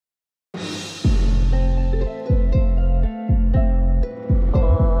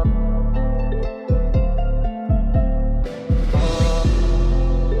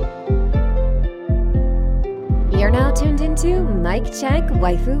to Mic Check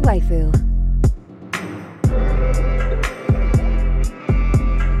Waifu Waifu.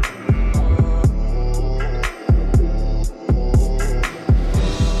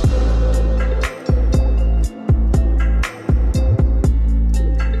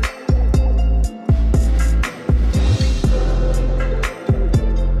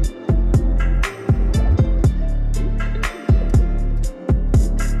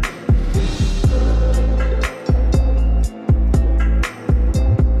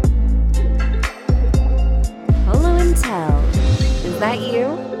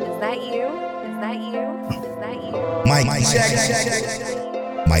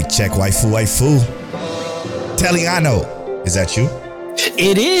 Mic check, waifu. Teliano, is that you?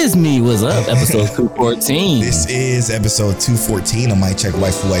 It is me. What's up? Episode 214. This is episode 214 of Mic Check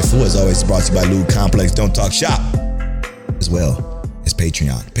Waifu. As always, brought to you by Lube Complex Don't Talk Shop, as well as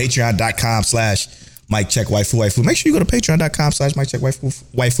Patreon. Patreon.com/Mic Check Waifu. Make sure you go to Patreon.com/Mic Check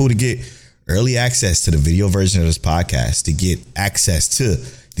Waifu to get early access to the video version of this podcast, to get access to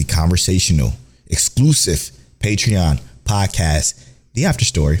the conversational, exclusive Patreon podcast, The After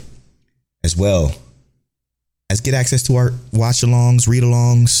Story, as well as get access to our watch-alongs,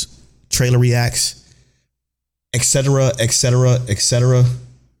 read-alongs, trailer reacts, etc.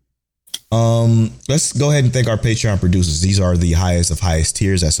 Let's go ahead and thank our Patreon producers. These are the highest of highest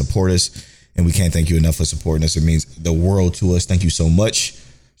tiers that support us, and we can't thank you enough for supporting us. It means the world to us. Thank you so much.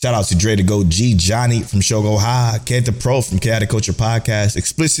 Shout out to Dre to Go G, Johnny from Shogo High, Kenta Pro from Chaotic Culture Podcast,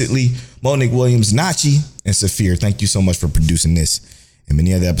 Explicitly, Monique Williams, Nachi, and Saphir. Thank you so much for producing this and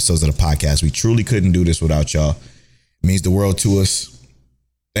many other episodes of the podcast. We truly couldn't do this without y'all. It means the world to us.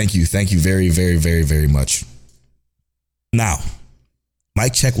 Thank you. Thank you very, very, very, very much. Now,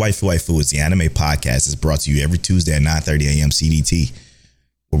 Mic Check Waifu is the anime podcast. It's brought to you every Tuesday at 9:30 a.m. CDT,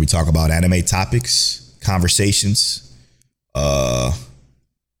 where we talk about anime topics, conversations,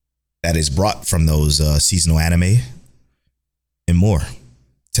 that is brought from those seasonal anime and more.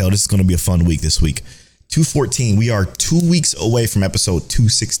 This is going to be a fun week this week. 214. We are 2 weeks away from episode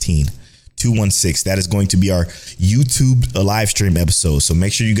 216. 216. That is going to be our YouTube live stream episode. So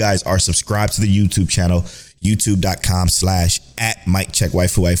make sure you guys are subscribed to the YouTube channel, youtube.com/@Mic Check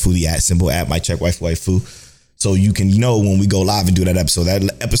Waifu, the @ @Mic Check Waifu. So you can know when we go live and do that episode. That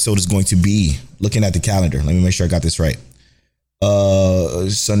episode is going to be, looking at the calendar, let me make sure I got this right.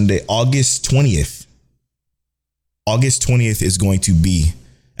 Sunday, August 20th. August 20th is going to be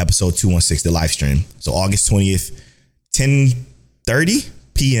episode 216, the live stream. So August 20th, 10:30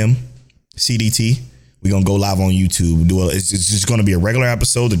 p.m. CDT. We're going to go live on YouTube. It's just going to be a regular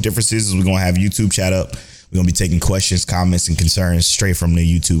episode. The difference is we're going to have YouTube chat up. We're going to be taking questions, comments, and concerns straight from the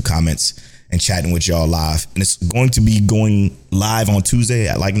YouTube comments and chatting with y'all live. And it's going to be going live on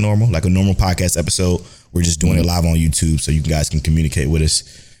Tuesday like a normal podcast episode. We're just doing it live on YouTube so you guys can communicate with us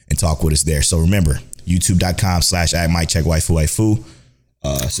and talk with us there. So remember, youtube.com/@Mic Check Waifu.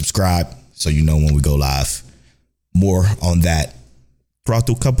 Subscribe so you know when we go live. More on that throughout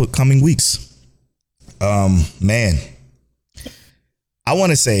the couple coming weeks. Man, I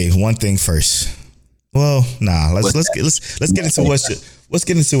want to say one thing first. Well, nah, let's get into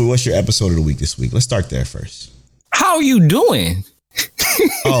what's your episode of the week this week. Let's start there first. How are you doing?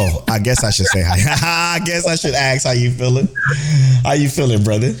 Oh, I guess I should say hi. I guess I should ask how you feeling. How you feeling,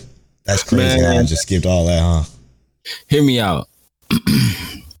 brother? That's crazy. Man. I just skipped all that, huh? Hear me out.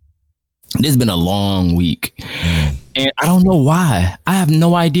 This has been a long week. And I don't know why. I have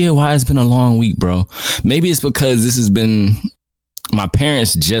no idea why it's been a long week, bro. Maybe it's because this has been, my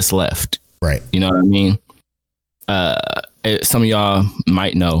parents just left. Right. You know what I mean? Some of y'all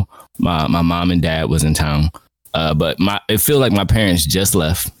might know my mom and dad was in town. But it feels like my parents just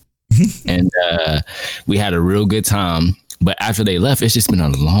left and we had a real good time. But after they left, it's just been a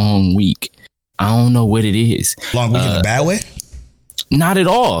long week. I don't know what it is. Long week in a bad way? Not at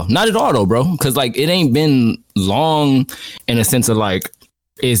all. Not at all, though, bro. Because like it ain't been long in a sense of like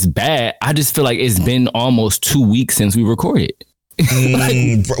it's bad. I just feel like it's been almost 2 weeks since we recorded.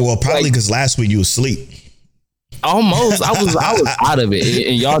 Well, probably because last week you was asleep. Almost. I was out of it.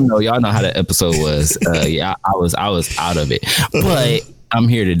 And y'all know how that episode was. Yeah, I was out of it. But I'm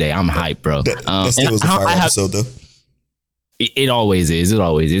here today. I'm hyped, bro. That still was a fire episode, though. It always is. It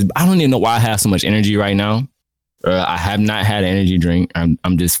always is. I don't even know why I have so much energy right now. I have not had an energy drink.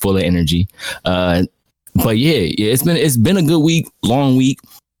 I'm just full of energy. But yeah, it's been a good week, long week.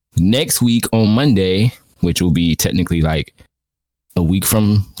 Next week on Monday, which will be technically like a week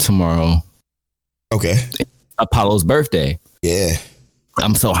from tomorrow. Okay. Apollo's birthday. Yeah.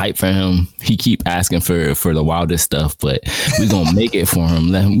 I'm so hyped for him. He keep asking for the wildest stuff, but we're gonna make it for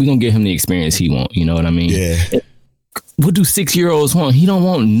him. We're gonna give him the experience he wants. You know what I mean? Yeah. what do 6-year-olds want? He don't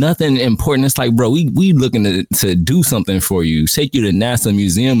want nothing important. It's like, bro, we looking to do something for you. Take you to NASA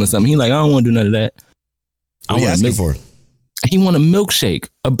Museum or something. He like, I don't want to do none of that. What are you asking for? He want a milkshake,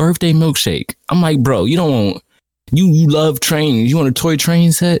 a birthday milkshake. I'm like, bro, you don't want, you love trains. You want a toy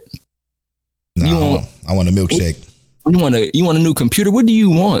train set? No, I want a milkshake. You want a new computer? What do you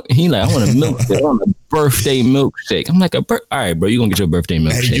want? He like, I want a milkshake. I want a birthday milkshake. I'm like, all right, bro, you gonna get your birthday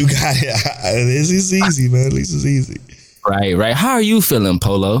milkshake. Hey, you got it. This is easy, man. At least it's easy. Right. How are you feeling,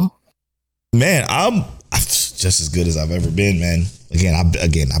 Polo? Man, I'm just as good as I've ever been, man.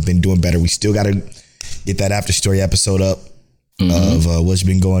 I've been doing better. We still got to get that after story episode up of what's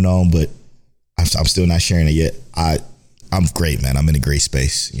been going on, but I'm still not sharing it yet. I'm great, man. I'm in a great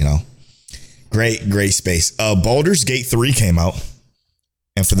space, you know. Great space. Baldur's Gate 3 came out.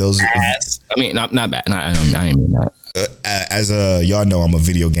 And for those... not bad. I ain't mean that. As y'all know, I'm a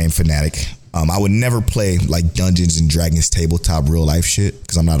video game fanatic. I would never play like Dungeons and Dragons tabletop real life shit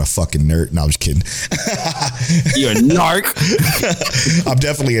because I'm not a fucking nerd. No, I'm just kidding. You're a narc. I'm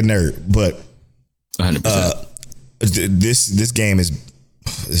definitely a nerd, but 100%. This game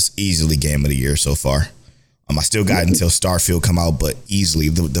is easily game of the year so far. I still got until Starfield come out, but easily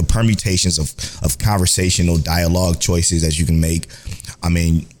the permutations of conversational dialogue choices that you can make. I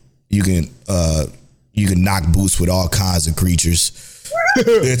mean, you can knock boots with all kinds of creatures.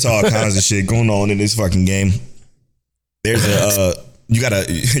 It's all kinds of shit going on in this fucking game. There's you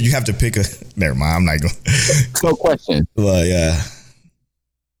have to pick a. Never mind, I'm not going. No question. Well, yeah.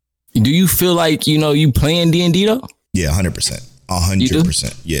 Do you feel like you playing D&D though? Yeah, 100%.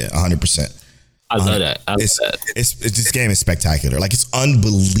 100%. Yeah, 100%. I love that. It's this game is spectacular. Like, it's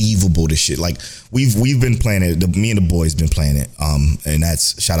unbelievable. This shit. Like, we've been playing it. Me and the boys been playing it. And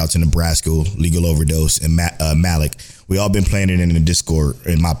that's shout out to Nebraska, Legal Overdose, and Malik. We all been playing it in the Discord,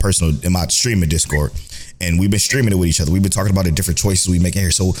 in my streaming Discord, and we've been streaming it with each other. We've been talking about the different choices we make in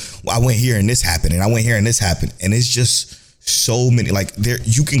here. So I went here and this happened, and I went here and this happened, and it's just so many. Like, there,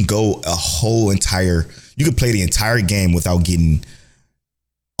 you can go you could play the entire game without getting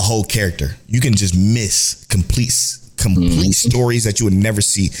a whole character. You can just miss complete stories that you would never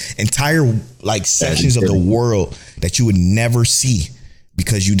see, entire like sections of the world that you would never see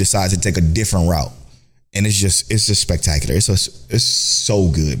because you decide to take a different route. And it's just spectacular. It's so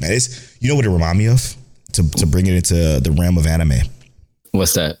good, man. You know what it remind me of, to bring it into the realm of anime.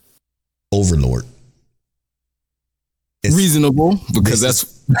 What's that? Overlord. Reasonable, because this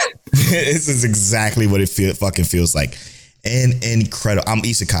is exactly what it fucking feels like. And incredible. I'm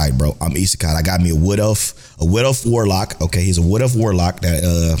isekai, bro. I'm isekai. I got me a wood elf warlock. Okay, he's a wood elf warlock that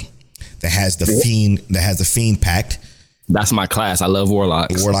has the fiend pact. That's my class. I love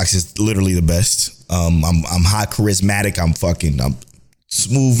warlocks. Warlocks is literally the best. I'm high charismatic. I'm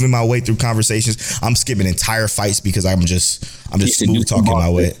smooth in my way through conversations. I'm skipping entire fights because I'm just smooth talking my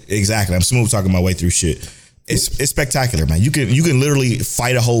way. Exactly. I'm smooth talking my way through shit. It's spectacular, man. You can literally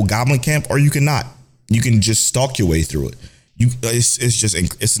fight a whole goblin camp, or you can not. You can just stalk your way through it.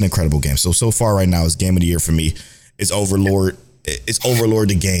 It's an incredible game. So far right now, it's game of the year for me. It's Overlord. It's Overlord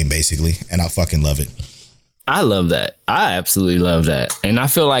the game, basically, and I fucking love it. I love that. I absolutely love that. And I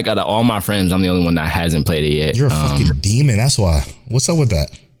feel like out of all my friends, I'm the only one that hasn't played it yet. You're a fucking demon. That's why. What's up with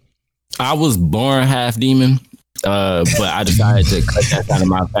that? I was born half demon, but I decided to cut that side of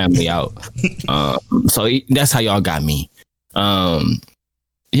my family out. So that's how y'all got me.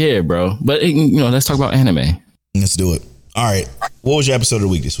 Yeah, bro. But let's talk about anime. Let's do it. All right. What was your episode of the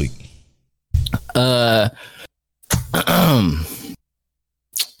week this week? I'm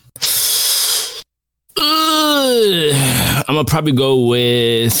gonna probably go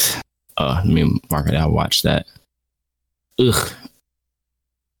with. Let me mark it. I'll watch that. Ugh.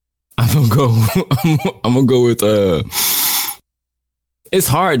 I'm gonna go with. It's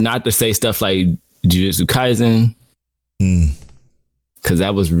hard not to say stuff like Jujutsu Kaisen, because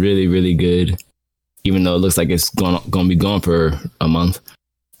that was really, really good. Even though it looks like it's gonna be gone for a month.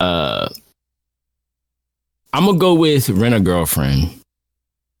 I'm gonna go with Rent a Girlfriend.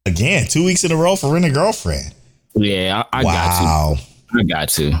 Again, 2 weeks in a row for Rent a Girlfriend. Yeah, I got to. I got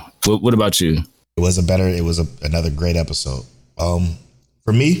to. What about you? It was another great episode.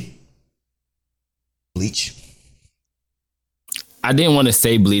 For me, Bleach. I didn't want to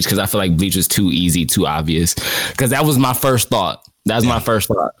say Bleach because I feel like Bleach was too easy, too obvious. Because that was my first thought. My first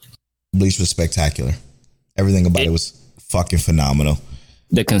thought. Bleach was spectacular. Everything about it was fucking phenomenal.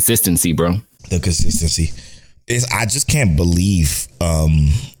 The consistency, bro. The consistency. I just can't believe.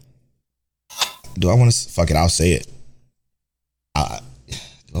 Do I want to? Fuck it. I'll say it. Do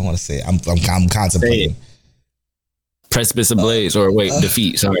I want to say it? I'm contemplating. Precipice of Blaze, or wait,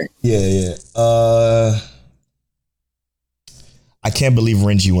 Defeat. Sorry. Yeah. I can't believe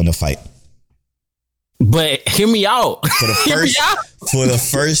Renji won the fight. But hear me out. For the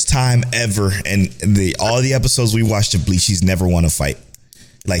first time ever, and all the episodes we watched of Bleach, he's never won a fight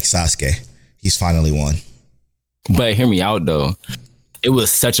like Sasuke. He's finally won. But hear me out though. It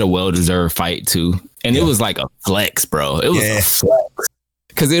was such a well-deserved fight too, and it was like a flex, bro. It was a flex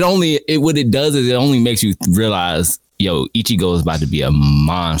because what it does is it only makes you realize, yo, Ichigo is about to be a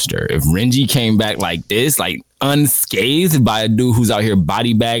monster. If Renji came back like this, like unscathed by a dude who's out here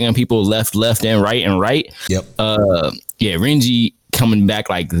body bagging people left and right. Yep. Renji coming back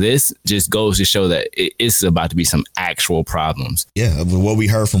like this just goes to show that it's about to be some actual problems. Yeah, but what we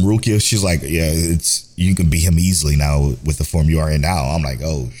heard from Rukia, she's like, yeah, you can beat him easily now with the form you are in now. I'm like,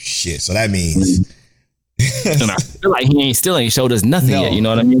 oh shit. So that means and I feel like he still ain't showed us nothing yet. You know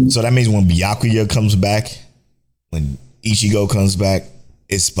what I mean? So that means when Byakuya comes back, when Ichigo comes back,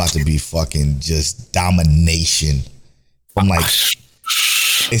 it's about to be fucking just domination. I'm like,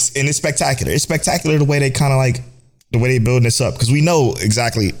 it's spectacular. It's spectacular the way they kind of like the way they building this up, because we know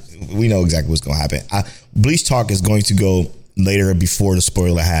exactly what's gonna happen. Bleach Talk is going to go later before the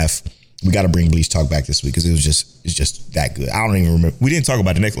spoiler half. We got to bring Bleach Talk back this week because it's just that good. I don't even remember. We didn't talk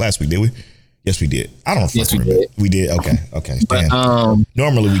about it last week, did we? Yes, we did. I don't fucking remember. We did. Okay. Damn.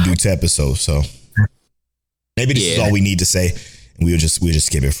 Normally we do 2 episodes, so maybe this is all we need to say, and we'll just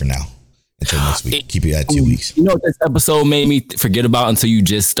skip it for now until next week. Keep it at 2 weeks. You know what this episode made me forget about until you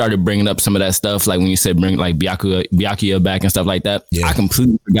just started bringing up some of that stuff, like when you said bring like Byakuya back and stuff like that. Yeah. I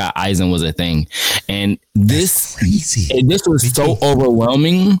completely forgot Aizen was a thing, and this crazy. This was so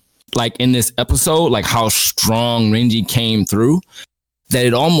overwhelming. Like in this episode, like how strong Renji came through, that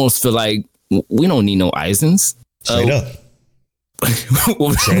it almost feel like we don't need no Aizens. Straight up.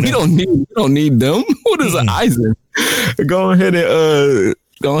 We don't need them. What is an Aizen? Go ahead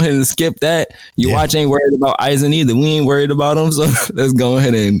and skip that. Your watch ain't worried about Aizen either. We ain't worried about them. So let's go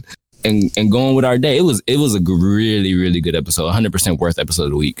ahead and go on with our day. It was a really, really good episode. 100% worth episode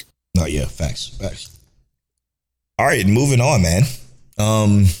of the week. Oh yeah, facts. All right, moving on,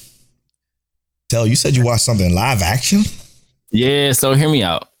 man. Tell, you said you watched something live action? Yeah, so hear me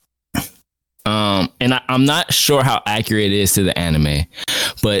out. And I'm not sure how accurate it is to the anime,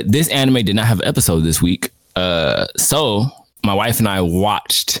 but this anime did not have an episode this week. So my wife and I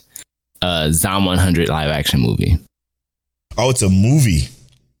watched Zom 100 live action movie. Oh, it's a movie.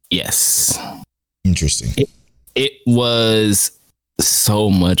 Yes. Interesting. It was so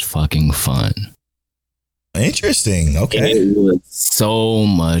much fucking fun. Interesting. Okay. It was so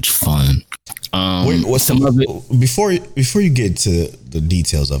much fun. What's some of it? Before you get to the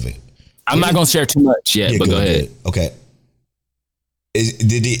details of it, I'm not gonna share too much yet. But go ahead. Okay.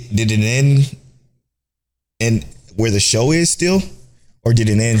 Did it end where the show is still, or did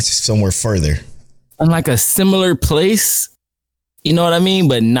it end somewhere further? In like a similar place. You know what I mean?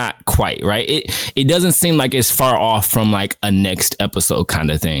 But not quite, right? It doesn't seem like it's far off from like a next episode kind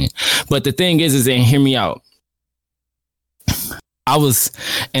of thing. But the thing is and hear me out. I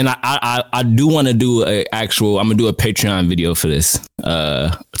do want to do I'm gonna do a Patreon video for this,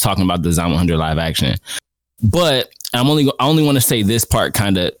 talking about the Zom 100 live action. But I only want to say this part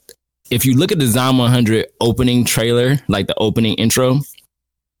kind of. If you look at the Zom 100 opening trailer, like the opening intro,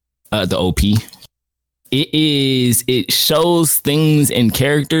 the OP. It shows things and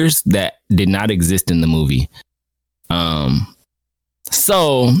characters that did not exist in the movie.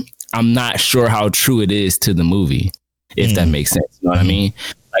 So I'm not sure how true it is to the movie, if that makes sense. You know what I mean?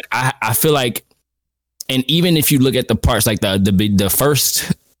 Like I feel like, and even if you look at the parts, like the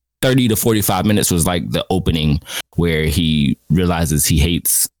first 30 to 45 minutes was like the opening where he realizes he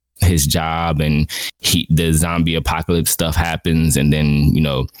hates his job and the zombie apocalypse stuff happens, and then, you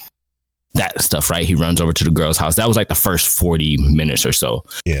know, that stuff, right? He runs over to the girl's house. That was like the first 40 minutes or so.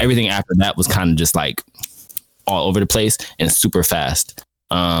 Yeah. Everything after that was kind of just like all over the place and super fast.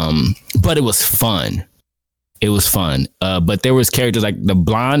 But it was fun. But there was characters like the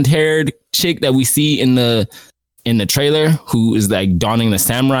blonde haired chick that we see in the trailer, who is like donning the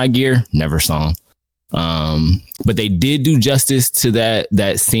samurai gear. Never saw him. But they did do justice to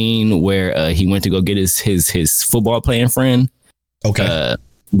that scene where he went to go get his football playing friend. Okay.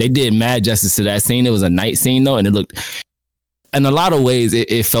 They did mad justice to that scene. It was a night scene though, and it looked, in a lot of ways,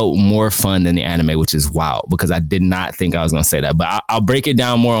 it felt more fun than the anime, which is wild because I did not think I was going to say that. But I'll break it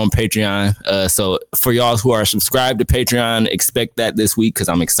down more on Patreon. So for y'all who are subscribed to Patreon, expect that this week because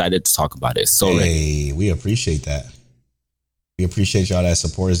I'm excited to talk about it. So hey, we appreciate that. We appreciate y'all that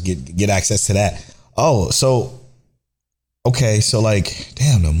support us, get access to that. Oh, so okay, so like,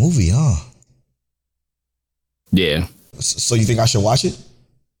 damn, the movie, huh? Yeah. So you think I should watch it?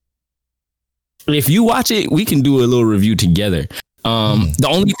 If you watch it, we can do a little review together. The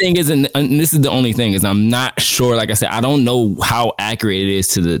only thing is, and this is the only thing, is I'm not sure. Like I said, I don't know how accurate it is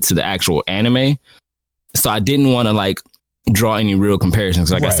to the actual anime, so I didn't want to like draw any real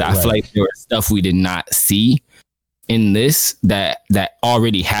comparisons. Like I said, I feel like there was stuff we did not see in this that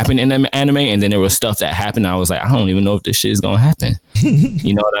already happened in the anime, and then there was stuff that happened. And I was like, I don't even know if this shit is gonna happen.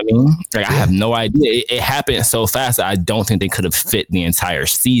 You know what I mean? Like I have no idea. It happened so fast that I don't think they could have fit the entire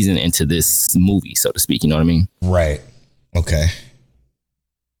season into this movie, so to speak. You know what I mean? Right. Okay.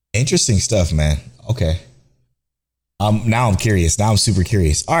 Interesting stuff, man. Okay. Now I'm curious. Now I'm super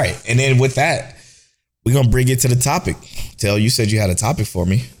curious. All right. And then with that, we're going to bring it to the topic. Tell, you said you had a topic for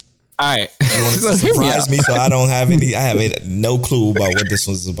me. All right. You want to surprise me so I don't have any, I have no clue about what this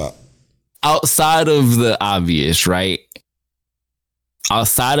was about. Outside of the obvious, right?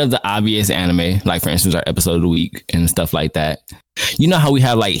 Outside of the obvious anime, like for instance, our episode of the week and stuff like that. You know how we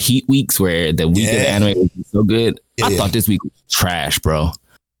have like heat weeks where the week of the anime was so good? I thought this week was trash, bro.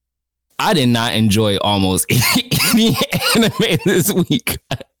 I did not enjoy almost any anime this week.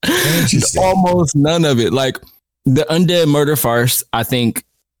 Almost none of it. Like the Undead Murder Farce, I think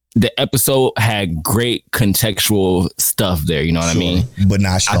the episode had great contextual stuff there. You know what I mean? But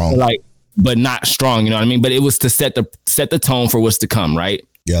not strong. But not strong. You know what I mean? But it was to set the tone for what's to come, right?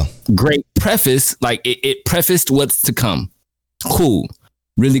 Yeah. Great preface. Like it prefaced what's to come. Cool.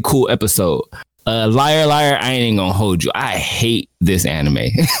 Really cool episode. Liar, liar, I ain't gonna hold you. I hate this anime.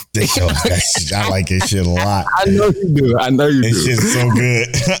 This show, I like this shit a lot. I know you do. This shit's so good.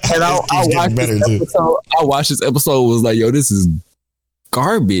 And I watched this episode, was like, yo, this is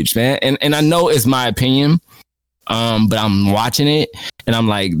garbage, man. And I know it's my opinion, but I'm watching it and I'm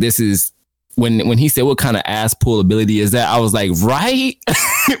like, this is when he said what kind of ass pull ability is that, I was like, right?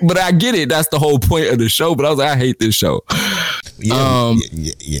 But I get it. That's the whole point of the show. But I was like, I hate this show.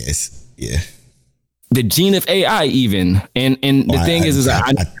 Yes. Yeah. The gene of AI even. And the thing is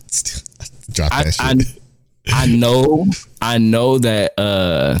I drop that shit. I know that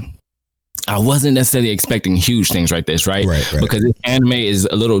I wasn't necessarily expecting huge things like this, right? Right. Because this anime is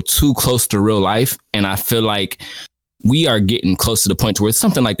a little too close to real life. And I feel like we are getting close to the point where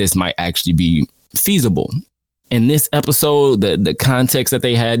something like this might actually be feasible. In this episode, the context that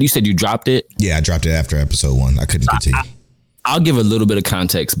they had, you said you dropped it? Yeah, I dropped it after episode 1. I couldn't continue. I'll give a little bit of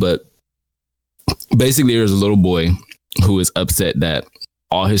context, but basically there's a little boy who is upset that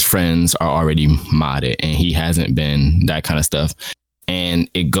all his friends are already modded and he hasn't been, that kind of stuff. And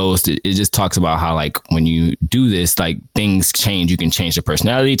it just talks about how like when you do this, like things change. You can change the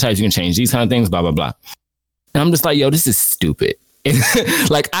personality types. You can change these kind of things, blah, blah, blah. And I'm just like, yo, this is stupid.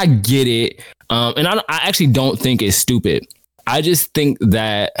 Like, I get it. And I actually don't think it's stupid. I just think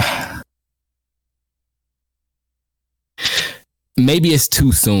that maybe it's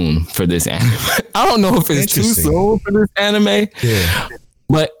too soon for this anime. I don't know if it's too soon for this anime. Yeah.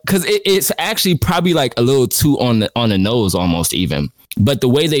 But because it's actually probably like a little too on the nose almost even. But the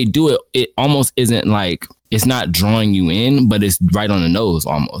way they do it, it almost isn't like, it's not drawing you in, but it's right on the nose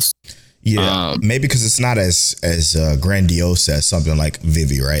almost. Yeah, maybe because it's not as grandiose as something like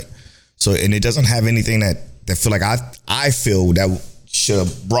Vivy, right? So, and it doesn't have anything that feel like I feel that should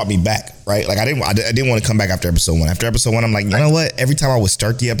have brought me back, right? Like I didn't want to come back after episode 1. After episode 1, I'm like, you know what? Every time I would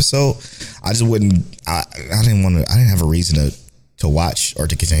start the episode, I just wouldn't. I didn't have a reason to watch or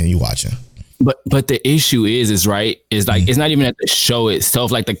to continue watching. But the issue is like, it's not even at the show itself.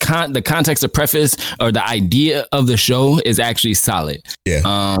 Like the context, the preface, or the idea of the show is actually solid.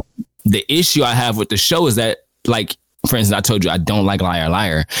 Yeah. The issue I have with the show is that, like, for instance, I told you I don't like Liar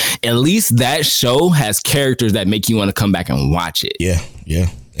Liar. At least that show has characters that make you want to come back and watch it. Yeah.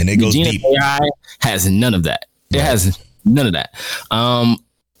 And it goes deep. AI has none of that. It has none of that.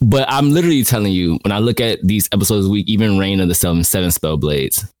 But I'm literally telling you, when I look at these episodes of the week, even Reign of the Seven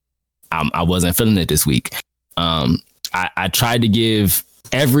Spellblades, I wasn't feeling it this week. I tried to give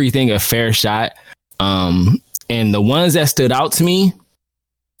everything a fair shot. And the ones that stood out to me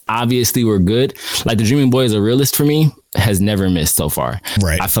obviously were good. Like the Dreaming Boy is a realist for me, has never missed so far.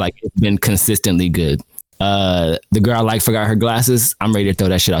 Right. I feel like it's been consistently good. The girl I like forgot her glasses. I'm ready to throw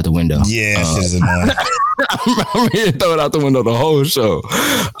that shit out the window. Yeah, shit is annoying. I'm ready to throw it out the window the whole show.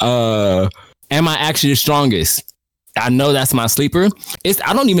 Am I actually the strongest? I know that's my sleeper.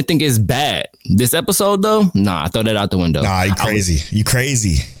 I don't even think it's bad. This episode though, nah, throw that out the window. Nah, you crazy. You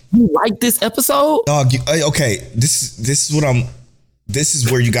crazy. You like this episode? Dog, okay. This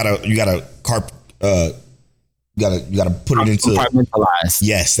is where you gotta put it into compartmentalize.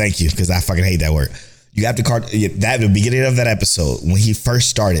 Yes, thank you, because I fucking hate that word. You have to that the beginning of that episode when he first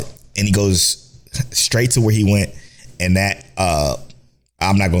started and he goes straight to where he went, and that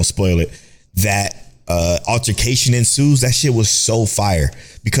I'm not gonna spoil it. That altercation ensues, that shit was so fire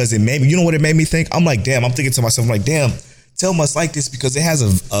because it made me, you know what it made me think? I'm like, damn, I'm thinking to myself, I'm like, damn, Tell must like this because it has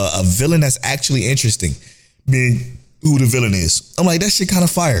a villain that's actually interesting, being who the villain is. I'm like, that shit kind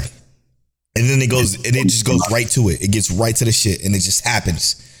of fire. And then it just goes right to it. It gets right to the shit and it just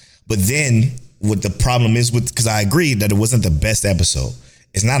happens. But then what the problem is because I agree that it wasn't the best episode.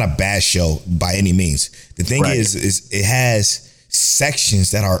 It's not a bad show by any means. The thing is it has sections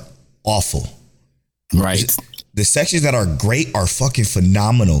that are awful. Right. The sections that are great are fucking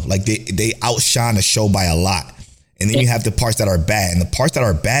phenomenal. Like they outshine the show by a lot. And then you have the parts that are bad. And the parts that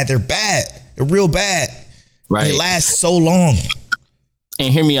are bad, they're bad. They're real bad. Right. They last so long.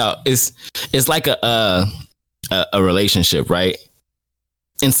 And hear me out. It's like a relationship, right?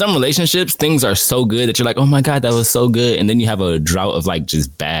 In some relationships, things are so good that you're like, oh my God, that was so good. And then you have a drought of like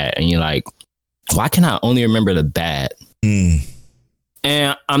just bad. And you're like, why can I only remember the bad?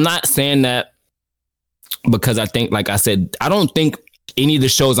 And I'm not saying that because I think, like I said, I don't think any of the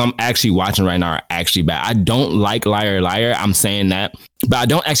shows I'm actually watching right now are actually bad. I don't like Liar Liar. I'm saying that, but I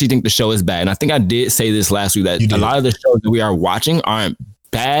don't actually think the show is bad. And I think I did say this last week that a lot of the shows that we are watching aren't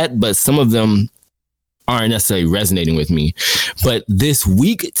bad, but some of them aren't necessarily resonating with me. But this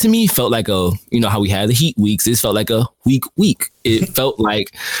week to me felt like you know how we had the heat weeks. This felt like a week. It felt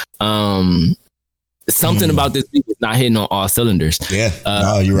like something about this week is not hitting on all cylinders. Yeah,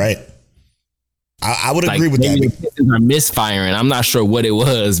 no, you're right. I would agree with that. The are misfiring. I'm not sure what it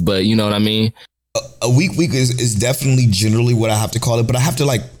was, but you know what I mean? A week is definitely generally what I have to call it, but I have to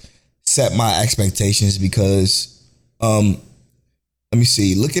like set my expectations because let me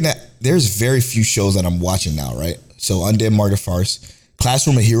see. There's very few shows that I'm watching now, right? So Undead Murder Farce,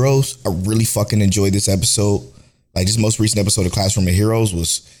 Classroom of Heroes, I really fucking enjoyed this episode. Like this most recent episode of Classroom of Heroes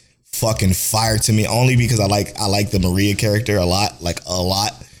was fucking fire to me only because I like the Maria character a lot.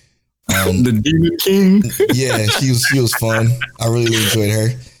 The Demon King. Yeah, she was fun. I really enjoyed her.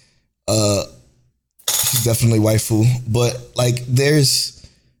 She's definitely waifu. But like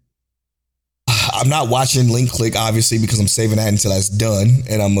I'm not watching Link Click obviously because I'm saving that until that's done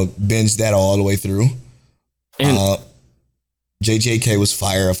and I'm gonna binge that all the way through. And JJK was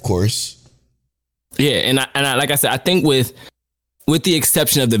fire, of course. Yeah, and I like I said, I think with the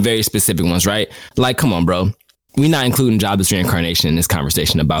exception of the very specific ones, right? Like, come on, bro. We're not including Jobless Reincarnation in this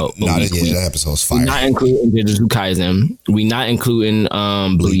conversation about that episode's fire. We're not including Jujutsu Kaisen. We're not including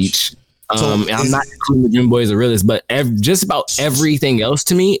Bleach. And I'm not including the Dream Boys or Realist, but just about everything else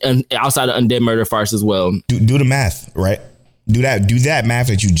to me, and outside of Undead Murder Farce as well. Do the math, right? Do that math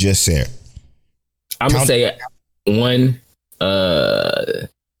that you just said. I'm gonna say 1,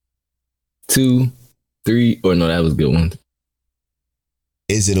 2, 3, or no, that was a good one.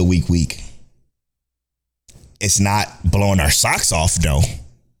 Is it a week? It's not blowing our socks off though.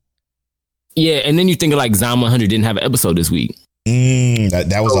 Yeah, and then you think of like Zom 100 didn't have an episode this week.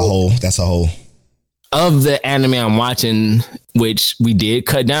 That was a whole. That's a whole. Of the anime I'm watching, which we did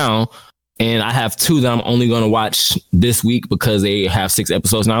cut down, and I have 2 that I'm only going to watch this week because they have 6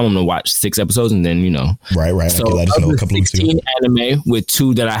 episodes. Now I'm going to watch 6 episodes, and then Right. So let us know a couple of 16 anime with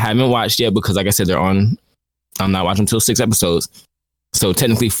 2 that I haven't watched yet because, like I said, they're on. I'm not watching until 6 episodes. So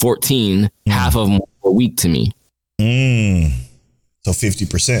technically 14, half of them a week to me. So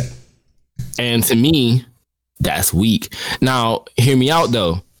 50%. And to me, that's weak. Now, hear me out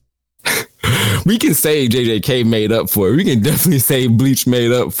though. We can say JJK made up for it. We can definitely say Bleach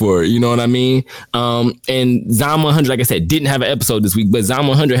made up for it. You know what I mean? And Zom 100, like I said, didn't have an episode this week, but Zom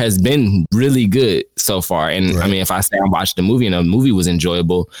 100 has been really good so far. And right. I mean, if I say I watched the movie and the movie was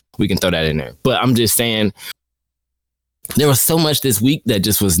enjoyable, we can throw that in there. But I'm just saying, there was so much this week that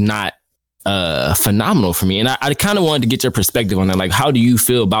just was not phenomenal for me. And I kind of wanted to get your perspective on that. Like, how do you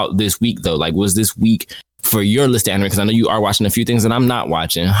feel about this week though? Like, was this week for your list of anime? Because I know you are watching a few things that I'm not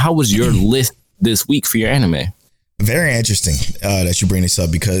watching. How was your list this week for your anime? Very interesting that you bring this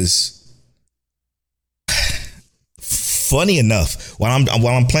up because funny enough, while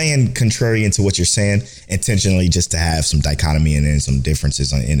I'm playing contrarian to what you're saying, intentionally just to have some dichotomy and then some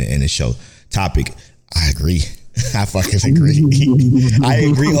differences in the show topic, I agree. I fucking agree. I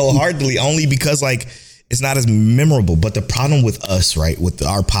agree wholeheartedly only because like it's not as memorable. But the problem with us, right, with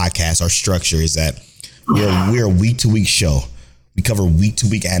our podcast, our structure is that we're a week to week show. We cover week to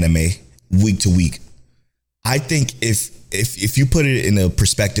week anime, week to week. I think if you put it in a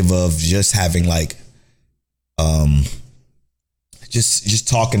perspective of just having like just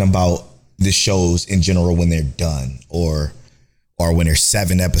talking about the shows in general when they're done or when there's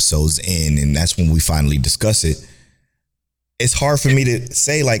 7 episodes in and that's when we finally discuss it, it's hard for me to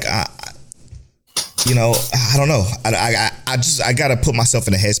say like you know, I don't know. I gotta put myself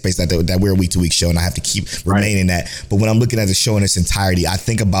in a headspace that we're a week to week show, and I have to keep remaining that. But when I'm looking at the show in its entirety, I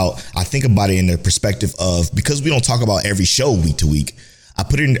think about it in the perspective of, because we don't talk about every show week to week, I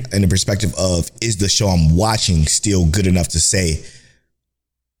put it in the perspective of, is the show I'm watching still good enough to say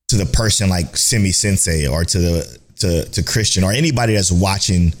to the person like Simi Sensei or to Christian or anybody that's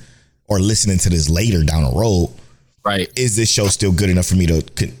watching or listening to this later down the road? Right. Is this show still good enough for me to,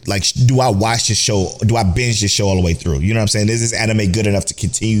 like, do I watch this show? Do I binge this show all the way through? You know what I'm saying? Is this anime good enough to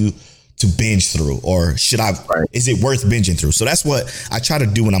continue to binge through, or should I, is it worth binging through? So that's what I try to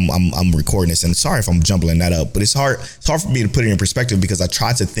do when I'm recording this. And sorry if I'm jumbling that up, but it's hard for me to put it in perspective because I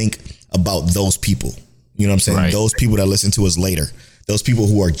try to think about those people. You know what I'm saying? Right. Those people that listen to us later. Those people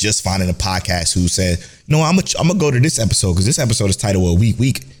who are just finding a podcast who said, no, I'm gonna go to this episode because this episode is titled a week ?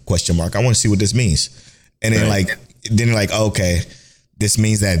 I want to see what this means. And then then like, okay, this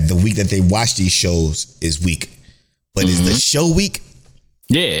means that the week that they watch these shows is weak, but is the show weak?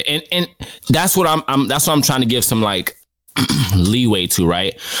 Yeah, and that's what I'm trying to give some like leeway to,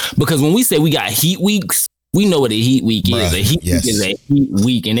 right? Because when we say we got heat weeks, we know what a heat week is. A heat week is a heat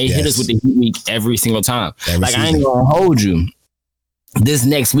week, and they hit us with the heat week every single time. Like, I ain't gonna hold you. This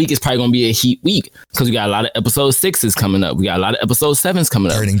next week is probably going to be a heat week because we got a lot of episode 6s coming up. We got a lot of episode 7s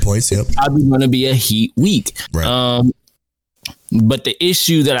coming up. Turning points, yep. Probably going to be a heat week. Right. But the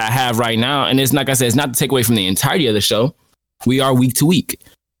issue that I have right now, and it's like I said, it's not to take away from the entirety of the show. We are week to week.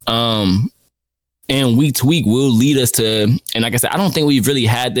 And week to week will lead us to, and like I said, I don't think we've really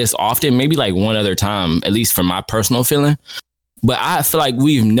had this often, maybe like one other time, at least for my personal feeling. But I feel like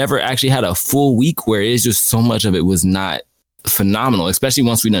we've never actually had a full week where it's just so much of it was not phenomenal, especially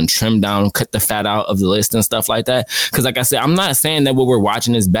once we done trim down, cut the fat out of the list and stuff like that. Because like I said, I'm not saying that what we're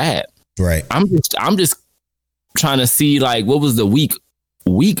watching is bad. Right. I'm just trying to see like what was the week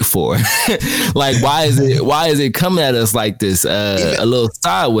for? Like why is it coming at us like this a little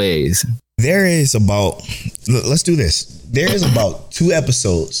sideways? Let's do this. There is about 2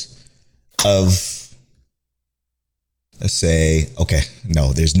 episodes of, let's say, okay,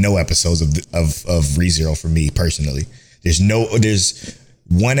 no, there's no episodes of ReZero for me personally. There's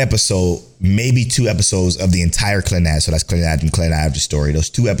 1 episode, maybe 2 episodes of the entire Clannad. So that's Clannad and Clannad the story. Those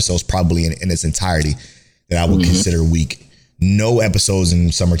 2 episodes probably in its entirety that I would consider weak. No episodes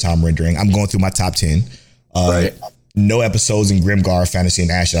in Summertime Rendering. I'm going through my top 10. No episodes in Grimgar, Fantasy, and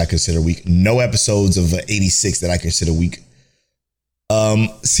Ash that I consider weak. No episodes of 86 that I consider weak.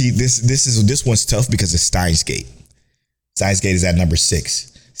 See, this one's tough because it's Steins Gate. Steins Gate is at number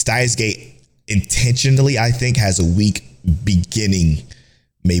 6. Steins Gate intentionally, I think, has a weak beginning,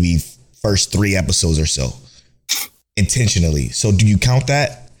 maybe first 3 episodes or so, intentionally. So do you count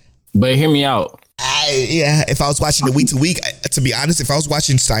that? But hear me out. If I was watching the week to week, to be honest, if I was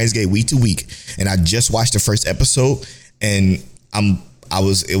watching Steins Gate week to week and I just watched the first episode and I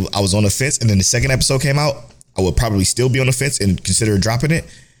was on the fence and then the second episode came out, I would probably still be on the fence and consider dropping it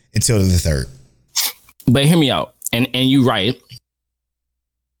until the third. But hear me out, and you're right.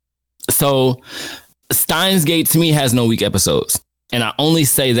 So Steins Gate to me has no weak episodes. And I only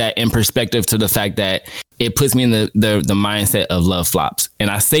say that in perspective to the fact that it puts me in the mindset of Love Flops.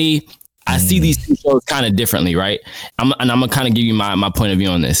 And I see these 2 shows kind of differently, right? I'm gonna kind of give you my point of view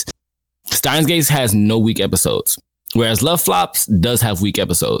on this. Steins Gate has no weak episodes, whereas Love Flops does have weak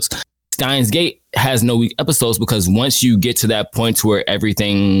episodes. Steins Gate has no weak episodes because once you get to that point to where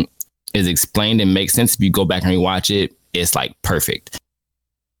everything is explained and makes sense, if you go back and rewatch it, it's like perfect.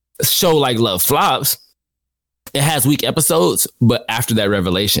 A show like Love Flops, it has weak episodes, but after that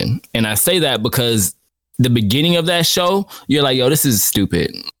revelation. And I say that because the beginning of that show, you're like, yo, this is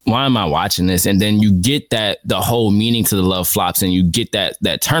stupid. Why am I watching this? And then you get the whole meaning to the Love Flops and you get that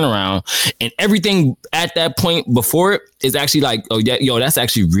turnaround, and everything at that point before it is actually like, oh yeah, yo, that's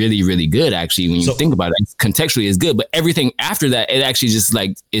actually really, really good. Actually, when you think about it, contextually is good, but everything after that, it actually just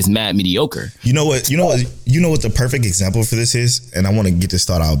like is mad mediocre. You know what the perfect example for this is? And I want to get this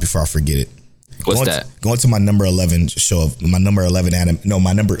thought out before I forget it. What's that? Going to my number 11 show of my number 11 anime. No,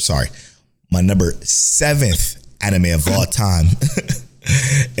 my number 7th anime of all time.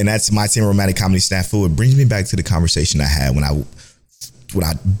 And that's My Teen Romantic Comedy Snafu. It brings me back to the conversation I had when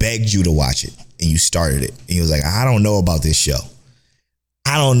I begged you to watch it and you started it. And you was like, I don't know about this show.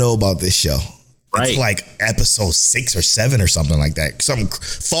 Right. It's like episode 6 or 7 or something like that. Something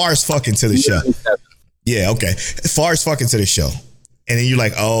far as fucking to the show. Yeah, okay. Far as fucking to the show. And then you're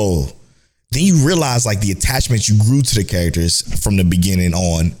like, oh. Then you realize like the attachment you grew to the characters from the beginning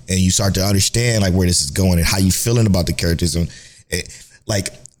on, and you start to understand like where this is going and how you feeling about the characters. And like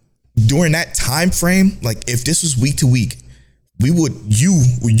during that time frame, like if this was week to week,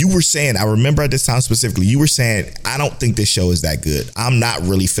 you were saying, I remember at this time specifically, you were saying, I don't think this show is that good. I'm not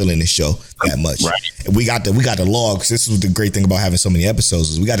really feeling this show that much. Right. And we got the logs. This was the great thing about having so many episodes,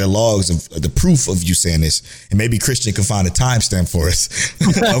 is we got the logs of the proof of you saying this. And maybe Christian can find a timestamp for us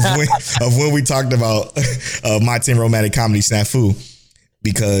of when we talked about My Teen Romantic Comedy Snafu,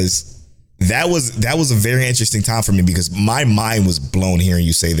 because that was a very interesting time for me, because my mind was blown hearing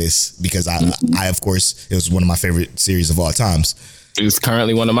you say this, because I of course, it was one of my favorite series of all times. It's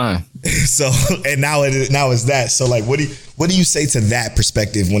currently one of mine. So, and now it's that. So like, what do you say to that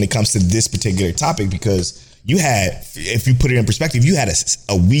perspective when it comes to this particular topic? Because you had, if you put it in perspective, you had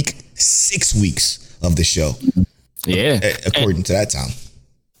a week, 6 weeks of the show. Yeah. According to that time.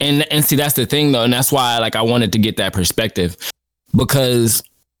 And see, that's the thing though. And that's why like I wanted to get that perspective, because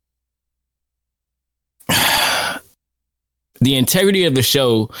the integrity of the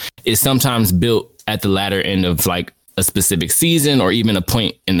show is sometimes built at the latter end of like a specific season or even a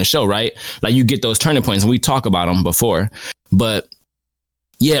point in the show, right? Like you get those turning points, and we talk about them before. But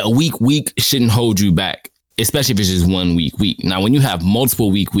yeah, a week shouldn't hold you back, especially if it's just 1 week. Now, when you have multiple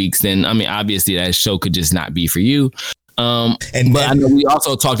weeks, then I mean, obviously that show could just not be for you. But I know we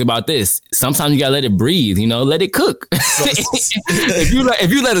also talked about this. Sometimes you gotta let it breathe, let it cook. If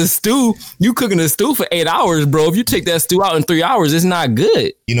you let a stew, you cooking a stew for 8 hours, bro. If you take that stew out in 3 hours, it's not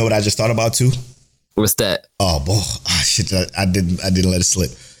good. You know what I just thought about too? What's that? Oh boy, shit! I didn't let it slip.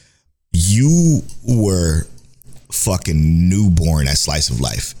 You were fucking newborn at Slice of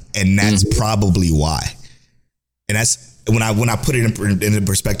Life, and that's probably why. And that's when I put it in the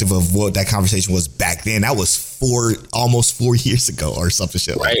perspective of what that conversation was back then. That was almost 4 years ago or something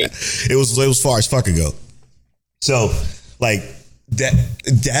shit like that. It was far as fuck ago. So like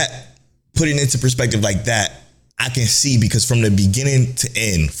that putting into perspective like that, I can see, because from the beginning to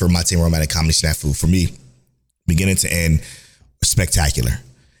end for My Teen Romantic Comedy Snafu, for me, beginning to end, spectacular.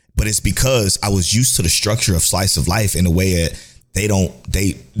 But it's because I was used to the structure of Slice of Life in a way that they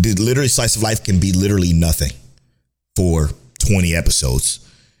literally, Slice of Life can be literally nothing for 20 episodes.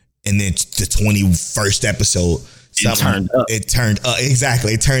 And then the 21st episode, it turned up.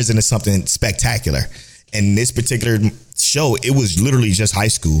 Exactly. It turns into something spectacular. And this particular show, it was literally just high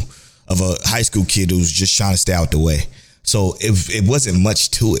school, of a high school kid who was just trying to stay out the way. So it wasn't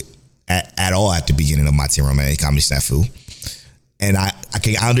much to it at all at the beginning of My Teen Romantic Comedy Snafu. And I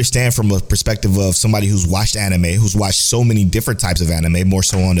understand from a perspective of somebody who's watched anime, who's watched so many different types of anime, more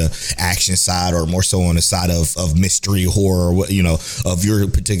so on the action side or more so on the side of mystery, horror, of your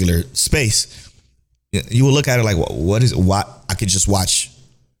particular space. You will look at it like, why I could just watch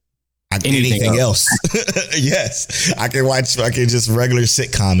anything else. Yes, I can just regular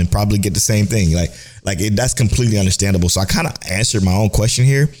sitcom and probably get the same thing. That's completely understandable. So I kind of answered my own question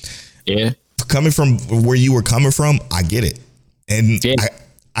here. Yeah, coming from where you were coming from, I get it. And yeah.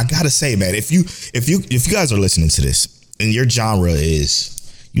 I gotta say, man, if you guys are listening to this and your genre is,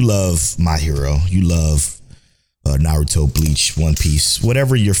 you love My Hero, you love Naruto, Bleach, One Piece,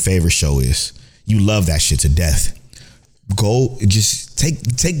 whatever your favorite show is, you love that shit to death. Go just take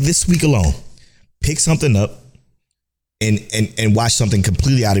this week alone, pick something up and watch something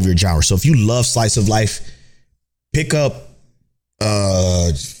completely out of your genre. So if you love Slice of Life, pick up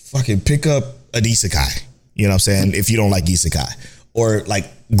an isekai. You know what I'm saying? If you don't like isekai, or like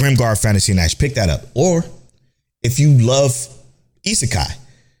Grimgar Fantasy Nash, pick that up. Or if you love isekai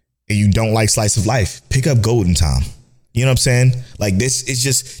and you don't like Slice of Life, pick up Golden Time. You know what I'm saying? Like this is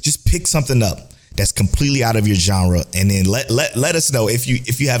just pick something up that's completely out of your genre, and then let us know if you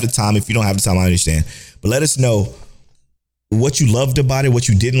have the time. If you don't have the time, I understand, but let us know what you loved about it, what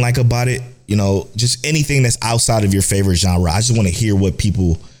you didn't like about it. Just anything that's outside of your favorite genre. I just want to hear what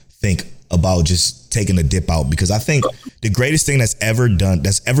people think about just taking a dip out, because I think the greatest thing that's ever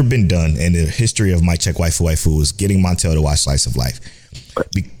been done in the history of Mic Check Waifu is getting Montel to watch Slice of Life.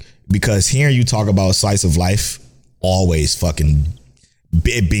 Because hearing you talk about Slice of Life always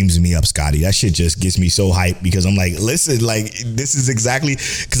it beams me up, Scotty. That shit just gets me so hyped, because I'm like, listen, like this is exactly,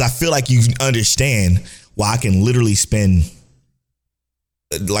 because I feel like you understand why I can literally spend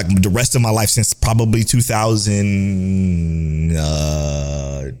like the rest of my life since probably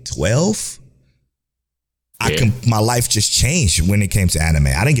 2012. My life just changed when it came to anime.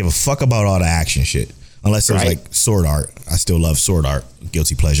 I didn't give a fuck about all the action shit, unless it was like sword art. I still love sword art,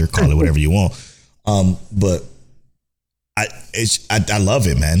 guilty pleasure, call it whatever you want. But I love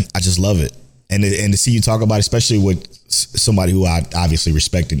it, man. I just love it, and to see you talk about it, especially with somebody who I obviously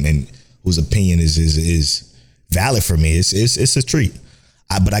respect and whose opinion is valid for me, it's a treat.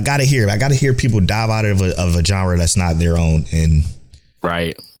 But I gotta hear people dive out of a genre that's not their own, and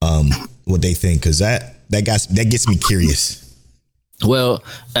what they think, because that gets me curious. Well,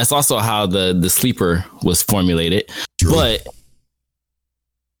 that's also how the sleeper was formulated. True. But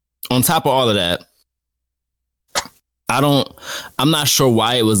on top of all of that, I'm not sure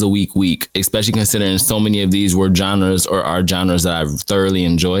why it was a weak, especially considering so many of these were genres or are genres that I thoroughly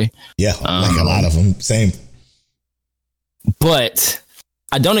enjoy. Yeah, like a lot of them. Same. But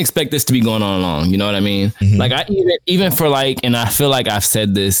I don't expect this to be going on long. You know what I mean? Mm-hmm. Like I even for like, and I feel like I've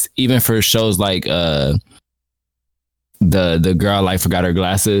said this, even for shows like the girl I like forgot her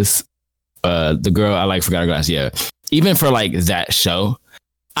glasses. The girl I like forgot her glasses. Yeah. Even for like that show,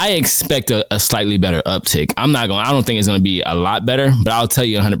 I expect a slightly better uptick. I don't think it's going to be a lot better, but I'll tell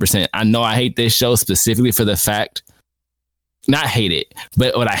you 100%. I know I hate this show specifically for the fact, not hate it,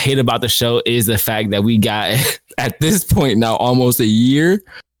 but what I hate about the show is the fact that we got at this point now almost a year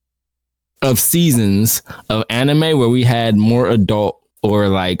of seasons of anime where we had more adult or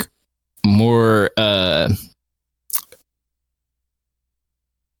like more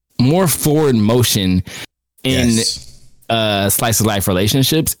forward motion in slice of life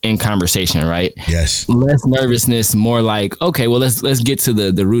relationships and conversation, right? Yes. Less nervousness, more like, okay, well, let's get to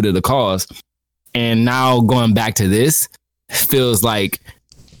the root of the cause. And now going back to this feels like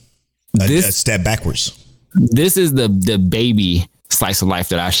a step backwards. This is the baby slice of life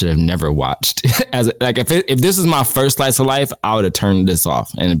that I should have never watched. If this is my first slice of life, I would have turned this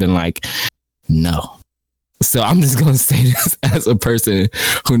off and been like, no. So I'm just gonna say this as a person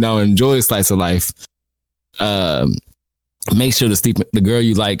who now enjoys slice of life. Make sure the girl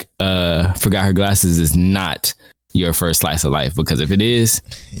you like forgot her glasses is not your first slice of life, because if it is,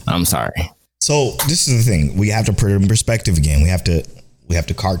 I'm sorry. So this is the thing. We have to put it in perspective again. We have to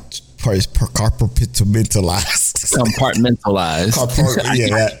compartmentalize.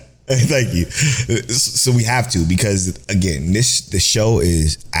 Yeah. Thank you. So we have to, because again, the show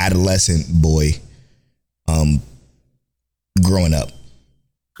is adolescent boy growing up.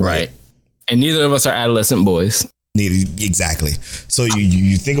 Right. And neither of us are adolescent boys. Exactly. So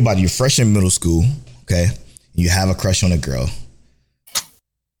you think about it, you're fresh in middle school, okay? You have a crush on a girl.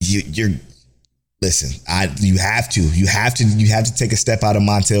 You have to take a step out of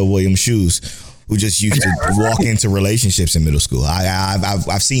Montel Williams' shoes, who just used to walk into relationships in middle school.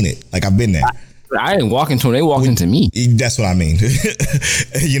 I've seen it. Like, I've been there. I didn't walk into them, they walked into me. That's what I mean.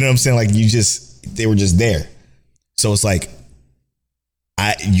 You know what I'm saying? Like, they were just there. So it's like,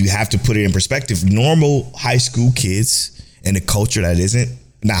 you have to put it in perspective. Normal high school kids in a culture that isn't,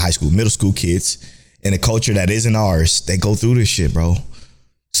 not high school, middle school kids in a culture that isn't ours, they go through this shit, bro.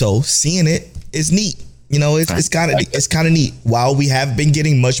 So seeing it is neat. You know, it's kind of neat. While we have been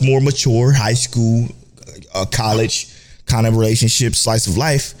getting much more mature high school, college kind of relationship, slice of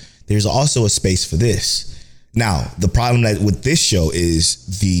life, there's also a space for this. Now, the problem that with this show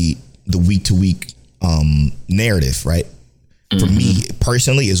is the week to week narrative, right? For me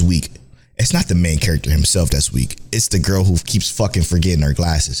personally, is weak. It's not the main character himself that's weak. It's the girl who keeps fucking forgetting her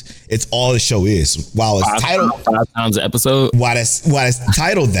glasses. It's all the show is. While it's titled 5 times an episode. While it's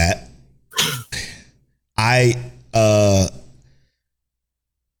titled that, I'm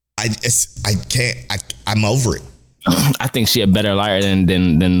over it. I think she a better liar than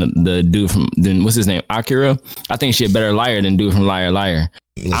the dude from what's his name, Akira. I think she a better liar than dude from Liar Liar.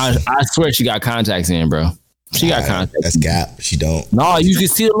 I swear she got contacts in, bro. She got contacts. That's Gap. She don't. No, you can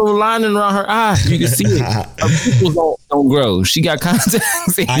see a little lining around her eye. You can see it. Her pupils don't grow. She got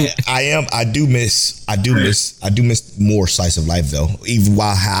contacts in. I do miss more slice of life though. Even while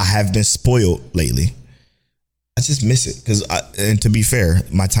I have been spoiled lately, I just miss it because. And to be fair,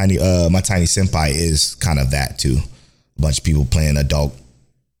 my tiny senpai is kind of that too. A bunch of people playing adult,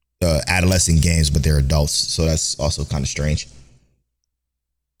 adolescent games, but they're adults, so that's also kind of strange.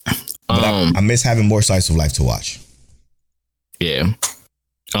 But I miss having more slice of life to watch. Yeah.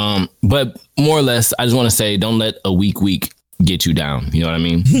 But more or less, I just want to say, don't let a week get you down. You know what I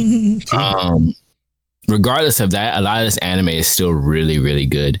mean? Regardless of that, a lot of this anime is still really, really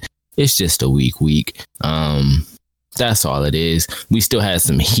good. It's just a week. That's all it is. We still had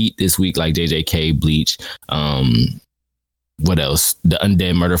some heat this week, like JJK, Bleach. What else? The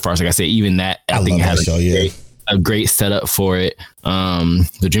Undead Murder Farce. Like I said, even that, I think it has a great setup for it.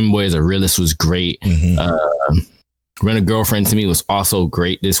 The Dream Boy as a Realist was great. Rent a Girlfriend to me was also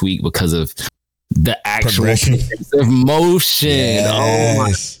great this week because of the actual motion. Yes. Oh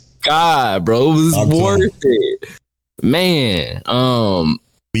my God, bro. It was worth it. Man.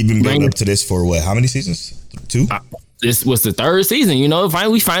 We've been building up to this for what? How many seasons? 2? This was the 3rd season, you know,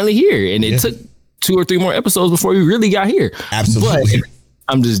 we finally here. And it took 2 or 3 more episodes before we really got here. Absolutely. But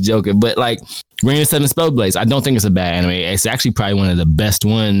I'm just joking. But like, Ring of Seven Spellblades. I don't think it's a bad anime. It's actually probably one of the best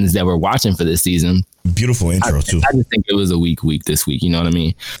ones that we're watching for this season. Beautiful intro too. I just think it was a weak this week. You know what I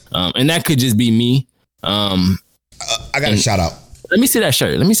mean? And that could just be me. I got a shout out. Let me see that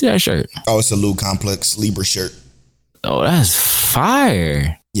shirt. Oh, it's a Lou Complex Libra shirt. Oh, that's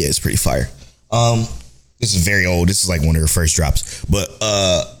fire. Yeah, it's pretty fire. This is very old. This is like one of her first drops. But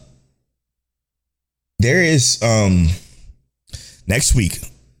there is next week.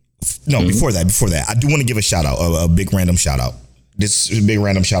 No, before that, I do want to give a shout out, a big random shout out. This big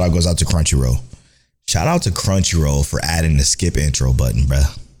random shout out goes out to Crunchyroll. Shout out to Crunchyroll for adding the skip intro button,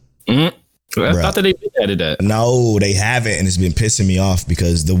 bruh. I thought that they added that. No, they haven't, and it's been pissing me off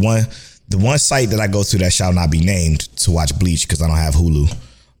because the one site that I go to that shall not be named to watch Bleach because I don't have Hulu,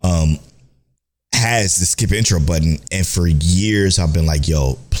 has the skip intro button, and for years I've been like,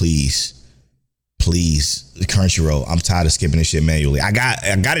 yo, please, Crunchyroll, I'm tired of skipping this shit manually. I got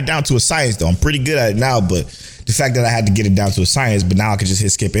it down to a science though. I'm pretty good at it now, but the fact that I had to get it down to a science, but now I can just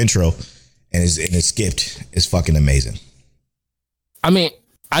hit skip intro and it's skipped is fucking amazing. I mean,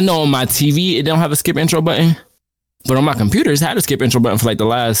 I know on my TV it don't have a skip intro button, but on my computer it's had a skip intro button for like the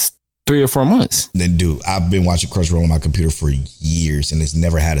last 3 or 4 months. Then dude, I've been watching Crunchyroll on my computer for years and it's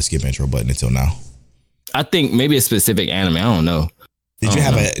never had a skip intro button until now. I think maybe a specific anime. I don't know. Did you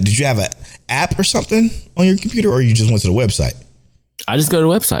have an app or something on your computer, or you just went to the website? I just go to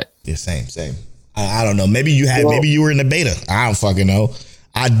the website. Yeah, same. I don't know. Maybe you had. Maybe you were in the beta. I don't fucking know.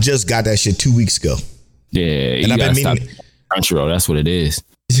 I just got that shit 2 weeks ago. Yeah, and I've been meaning Crunchyroll. That's what it is.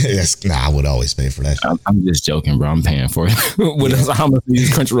 Yes, I would always pay for that. I'm just joking, bro. I'm paying for it. How much you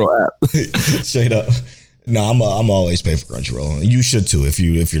use Crunchyroll app? Straight up. No, I'm always paying for Crunchyroll. You should too if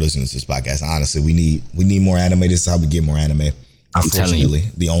you're listening to this podcast. Honestly, we need more anime. This is how we get more anime. I'm telling you,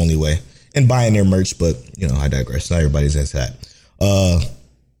 the only way. And buying their merch, but I digress. Not everybody's as that.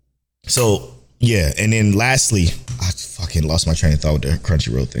 So yeah, and then lastly, I fucking lost my train of thought with the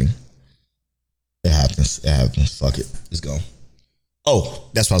Crunchyroll thing. It happens. Fuck it. It's gone. Oh,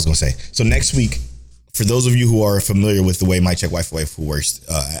 that's what I was gonna say. So next week, for those of you who are familiar with the way Mic Check Waifu works,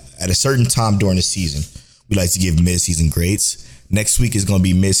 at a certain time during the season, we like to give mid-season grades. Next week is going to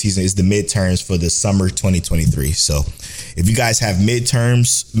be mid-season. It's the midterms for the summer 2023. So if you guys have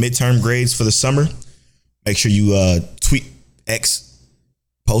midterm grades for the summer, make sure you tweet X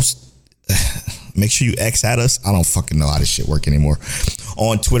post. Make sure you X at us. I don't fucking know how this shit work anymore.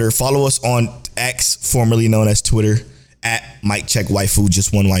 On Twitter, follow us on X, formerly known as Twitter, at Mic Check Waifu,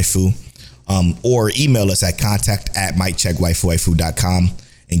 just one waifu. Or email us at contact@miccheckwaifu.com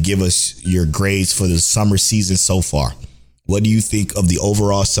and give us your grades for the summer season so far. What do you think of the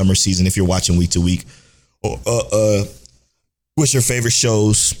overall summer season if you're watching week to week? What's your favorite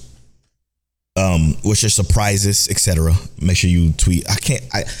shows? What's your surprises, etc.? Make sure you tweet.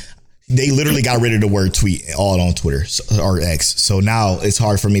 They literally got rid of the word tweet all on Twitter or X. So now it's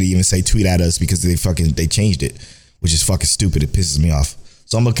hard for me to even say tweet at us because they changed it, which is fucking stupid. It pisses me off.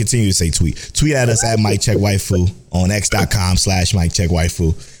 So I'm going to continue to say tweet. Tweet at us at Mic Check Waifu on x.com/Mic Check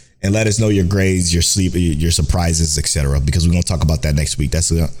Waifu. And let us know your grades, your sleep, your surprises, etc. Because we're gonna talk about that next week.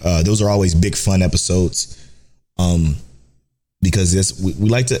 Those are always big fun episodes. Because we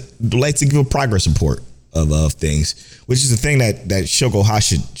like to give a progress report of things, which is the thing that Shoko Ha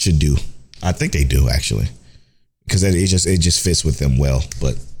should do. I think they do actually, because it just fits with them well.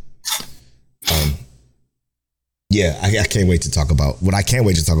 But yeah, I can't wait to talk about. What I can't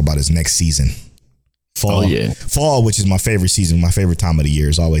wait to talk about is next season. Fall, Fall, which is my favorite season, my favorite time of the year,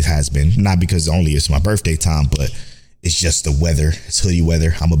 always has been. Not because only it's my birthday time, but it's just the weather. It's hoodie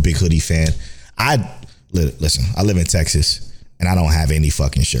weather. I'm a big hoodie fan. Listen, I live in Texas and I don't have any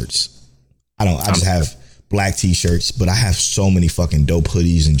fucking shirts. I just have black t-shirts, but I have so many fucking dope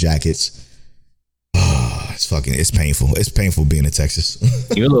hoodies and jackets. It's painful. It's painful being in Texas.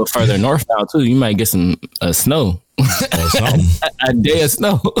 You're a little further north now too. You might get some snow. Something. A day of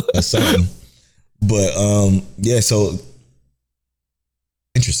snow. Or something. But yeah, so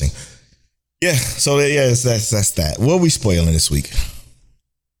interesting. Yeah, so yeah, that's that. What are we spoiling this week?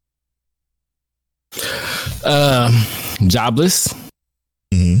 Jobless.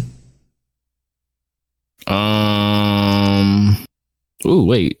 Mm-hmm. Ooh,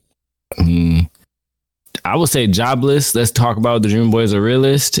 wait. I would say Jobless. Let's talk about The Dream Boy is a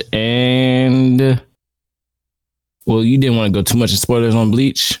Realist. And well, you didn't want to go too much in spoilers on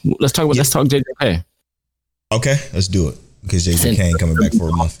Bleach. Let's talk JJK. Okay, let's do it. Because JJK ain't coming back for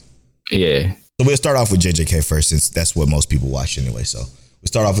a month. Yeah. So we'll start off with JJK first, since that's what most people watch anyway. So we'll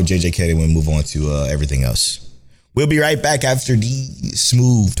start off with JJK and we'll move on to everything else. We'll be right back after the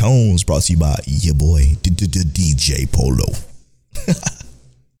smooth tones brought to you by your boy, DJ Polo.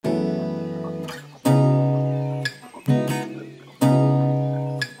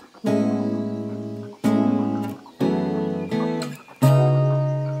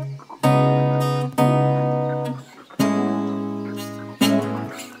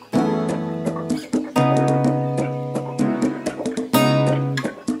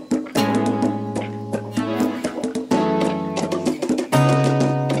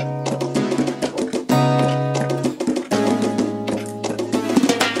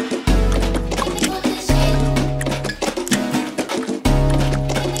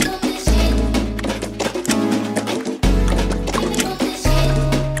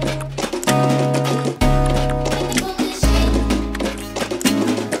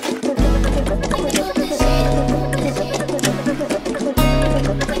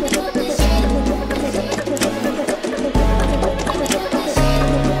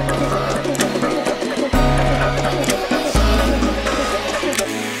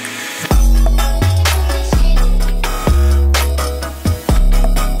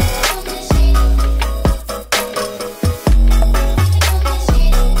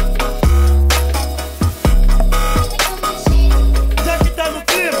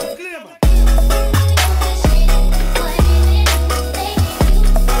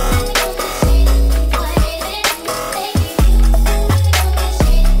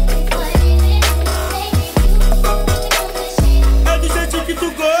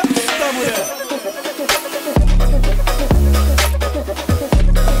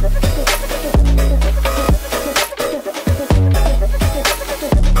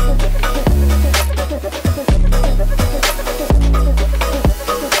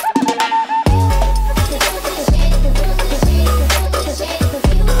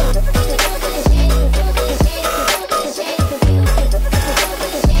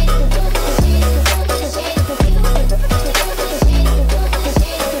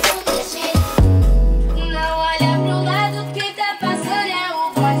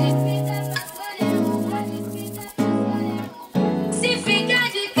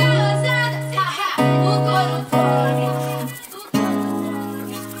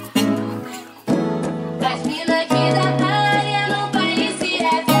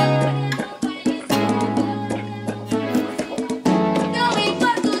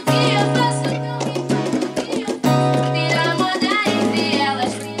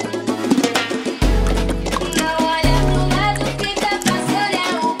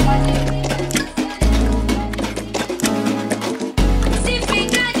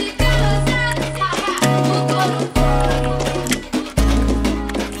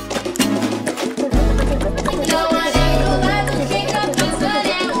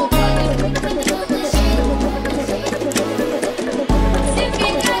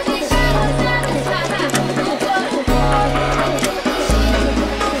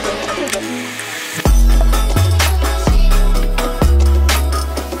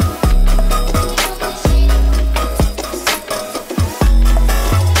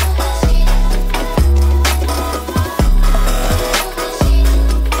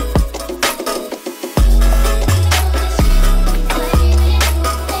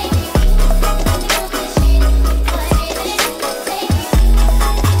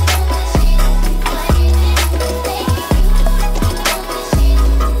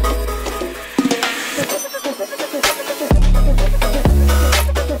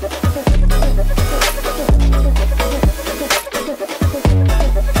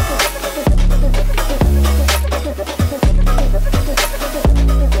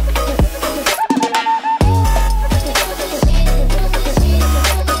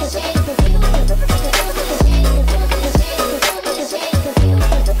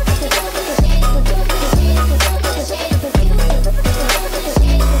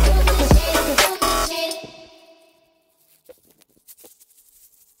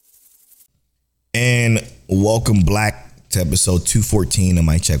 And welcome Black to episode 214 of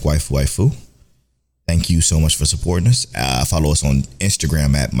Mic Check Waifu. Thank you so much for supporting us. Follow us on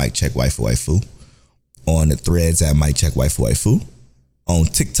Instagram at Mic Check Waifu. On the threads at Mic Check Waifu. On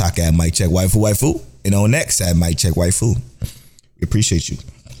TikTok at Mic Check Waifu. And on X at Mic Check Waifu. We appreciate you.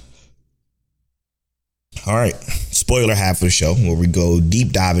 All right, spoiler half of the show where we go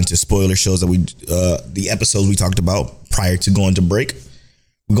deep dive into spoiler shows that the episodes we talked about prior to going to break.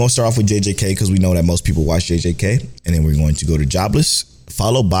 We're going to start off with JJK because we know that most people watch JJK, and then we're going to go to Jobless,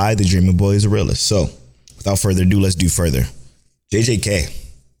 followed by The Dreaming Boy is a Realist. So without further ado, let's do further. JJK,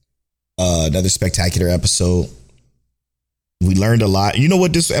 another spectacular episode. We learned a lot. You know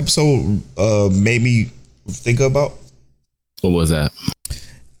what this episode made me think about? What was that?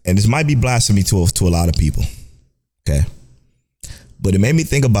 And this might be blasphemy to a lot of people. Okay. But it made me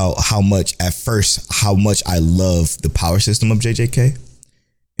think about how much I love the power system of JJK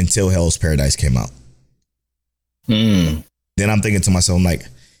until Hell's Paradise came out. Then I'm thinking to myself, I'm like,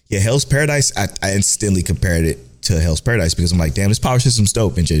 yeah, Hell's Paradise, I instantly compared it to Hell's Paradise because I'm like, damn, this power system's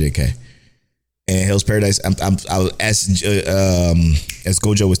dope in JJK. And Hell's Paradise, as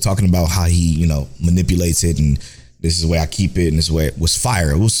Gojo was talking about how he, manipulates it and this is the way I keep it and this way it was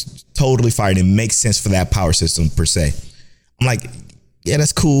fire. It was totally fire. And it makes sense for that power system per se. I'm like, yeah,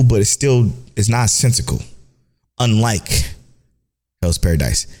 that's cool, but it's nonsensical. Unlike Hell's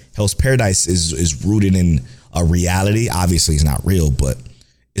Paradise. Hell's Paradise is rooted in a reality. Obviously, it's not real, but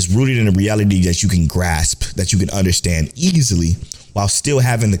it's rooted in a reality that you can grasp, that you can understand easily, while still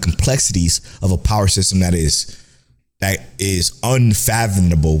having the complexities of a power system that is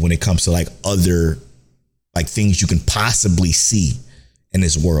unfathomable when it comes to other things you can possibly see in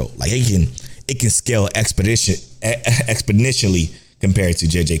this world. Like it can scale exponentially compared to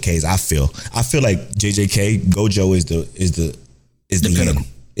JJK's. I feel like JJK Gojo is the pinnacle.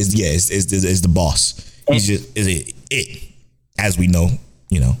 Is the boss. He's just it as we know,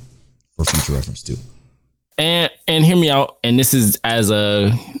 for future reference too. And hear me out. And this is as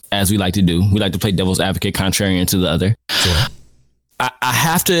we like to do. We like to play devil's advocate, contrarian to the other. Sure. I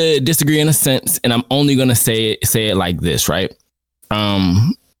have to disagree in a sense, and I'm only going to say it like this, right?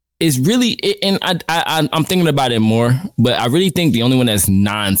 It's really, and I'm thinking about it more, but I really think the only one that's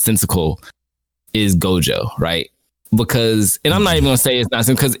nonsensical is Gojo, right? Because, and I'm not even going to say it's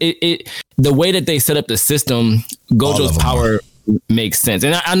nonsensical because the way that they set up the system, Gojo's power makes sense,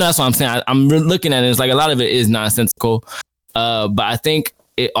 and I know that's what I'm saying. I'm looking at it, it's like a lot of it is nonsensical, but I think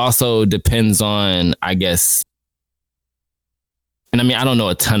it also depends on, I guess. And I mean, I don't know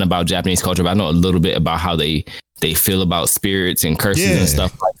a ton about Japanese culture, but I know a little bit about how they feel about spirits and curses and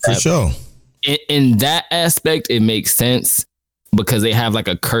stuff like that. For sure. In that aspect, it makes sense because they have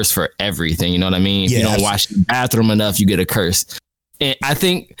a curse for everything. You know what I mean? If you don't wash the bathroom enough, you get a curse. And I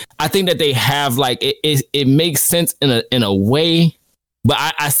think that they have it makes sense in a way, but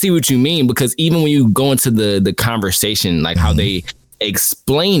I see what you mean because even when you go into the conversation, how they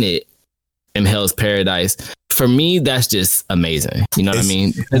explain it in Hell's Paradise, for me, that's just amazing. You know what I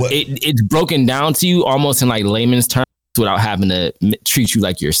mean? It's broken down to you almost in layman's terms without having to treat you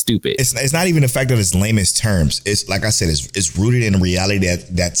like you're stupid. It's not even the fact that it's layman's terms. It's like I said, it's rooted in a reality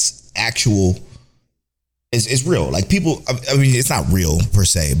that's actual. It's real. People, I mean, it's not real per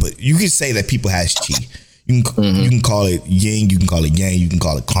se, but you can say that people has chi. You can call it yin, you can call it yang, you can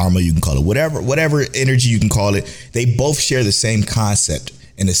call it karma, you can call it whatever energy you can call it. They both share the same concept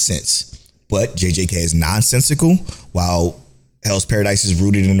in a sense. But JJK is nonsensical, while Hell's Paradise is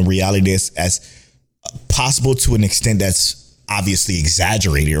rooted in a reality as possible to an extent that's obviously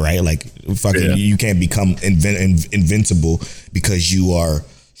exaggerated, right? You can't become invincible because you are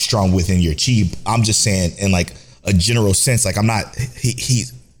strong within your chi. I'm just saying in a general sense, I'm not,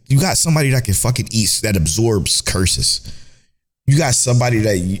 you got somebody that can fucking eat, that absorbs curses. You got somebody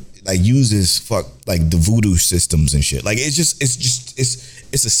that uses the voodoo systems and shit.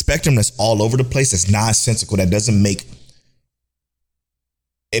 It's a spectrum that's all over the place. That's nonsensical. That doesn't make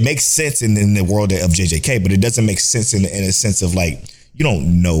it makes sense in the world of JJK, but it doesn't make sense in a sense of you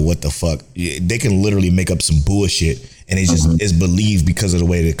don't know what the fuck. They can literally make up some bullshit and it just is believed because of the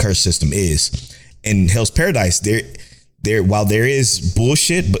way the curse system is. In Hell's Paradise, while there is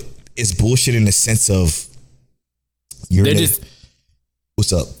bullshit, but it's bullshit in the sense of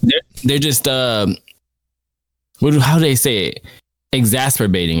what's up? They're just how do they say it?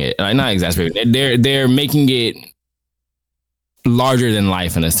 Exacerbating it. Not exacerbating it. They're making it larger than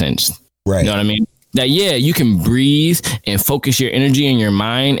life in a sense. Right. You know what I mean? that, yeah, you can breathe and focus your energy and your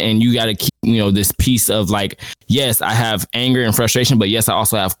mind, and you got to keep, this piece of like, yes, I have anger and frustration, but yes, I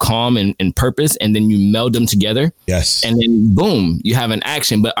also have calm and purpose, and then you meld them together. Yes. And then boom, you have an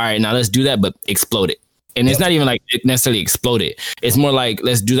action. But all right, now let's do that, but explode it. And it's not even like it necessarily explode it. It's more like,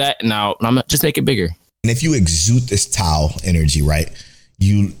 let's do that now. I'm not, just make it bigger. And if you exude this Tao energy, right,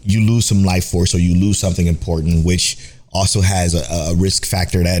 you lose some life force, or you lose something important, which also has a risk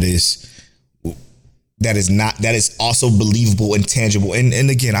factor that is also believable and tangible. And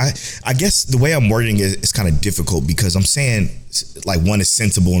again, I guess the way I'm wording it is kind of difficult, because I'm saying like one is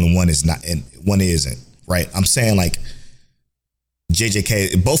sensible and one is not, and one isn't, right? I'm saying like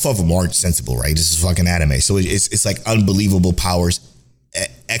JJK, both of them aren't sensible, right? This is fucking anime. So it's like unbelievable powers,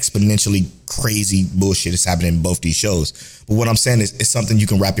 exponentially crazy bullshit is happening in both these shows. But what I'm saying is, it's something you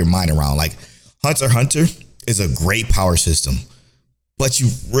can wrap your mind around. Like Hunter x Hunter is a great power system, but you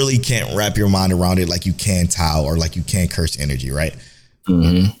really can't wrap your mind around it like you can Tao, or like you can Curse energy, right?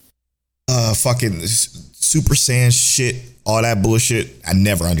 Mm-hmm. Fucking Super Saiyan shit, all that bullshit, I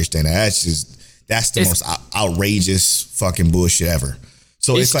never understand that. That's the most outrageous fucking bullshit ever.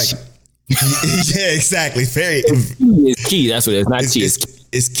 So it's like, yeah, exactly. It's key. That's what it is. Not key.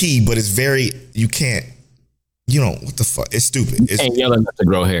 It's key, but it's very, you can't, what the fuck? It's stupid. You can't yell enough to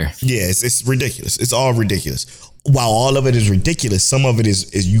grow hair. Yeah, it's ridiculous. It's all ridiculous. While all of it is ridiculous, some of it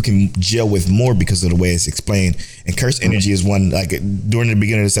is you can gel with more because of the way it's explained. And Curse energy is one, like during the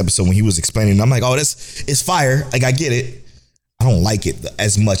beginning of this episode when he was explaining, I'm like, oh, it's fire. Like, I get it. I don't like it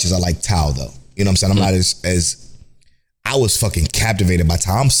as much as I like Tao, though. You know what I'm saying? I'm not as I was fucking captivated by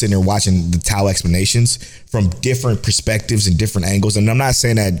Tao. I'm sitting there watching the Tao explanations from different perspectives and different angles. And I'm not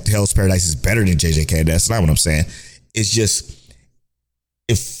saying that Hell's Paradise is better than JJK. That's not what I'm saying. It's just,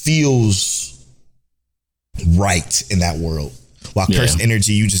 it feels right in that world. While Curse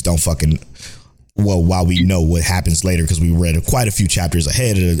energy, you just don't fucking, while we know what happens later, because we read quite a few chapters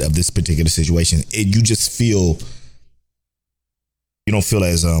ahead of this particular situation, you just feel, you don't feel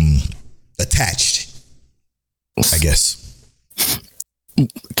as attached, I guess.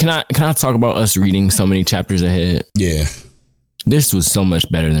 Can I talk about us reading so many chapters ahead? Yeah. This was so much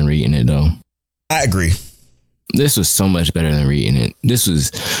better than reading it, though. I agree. This was so much better than reading it.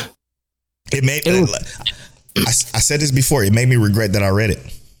 I said this before. It made me regret that I read it.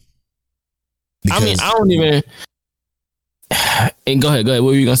 Because, I mean, I don't even. And go ahead. What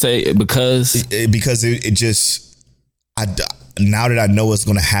were you gonna say? Because it just, now that I know what's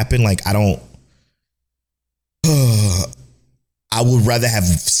gonna happen, like I don't. I would rather have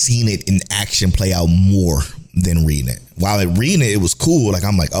seen it in action play out more than reading it. While reading it was cool. Like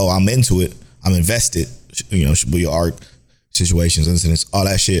I'm like, oh, I'm into it. I'm invested. Should be art situations, incidents, all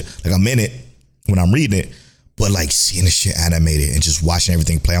that shit. Like I'm in it when I'm reading it. But like seeing the shit animated and just watching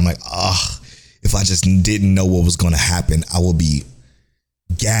everything play, I'm like, if I just didn't know what was going to happen, I would be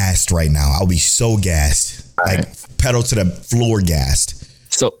gassed right now. I'll be so gassed, like pedal to the floor gassed.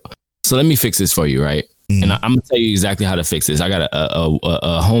 So let me fix this for you, right? Mm-hmm. And I'm gonna tell you exactly how to fix this. I got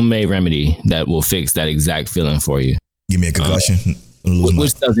a homemade remedy that will fix that exact feeling for you. Give me a concussion.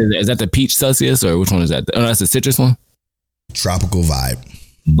 Which Celsius is that? The peach Celsius, or which one is that? Oh, that's the citrus one. Tropical vibe.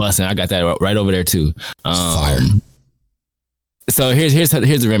 Bussin', I got that right over there too. Fire. So here's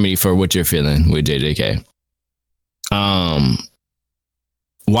the remedy for what you're feeling with JJK.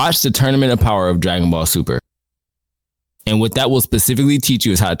 Watch the Tournament of Power of Dragon Ball Super, and what that will specifically teach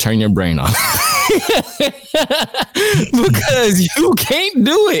you is how to turn your brain off. Because you can't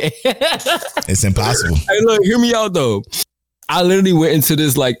do it. It's impossible. Hey, look, hear me out though. I literally went into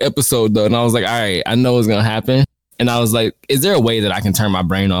this like episode though, and I was like, all right, I know what's gonna happen. And I was like, is there a way that I can turn my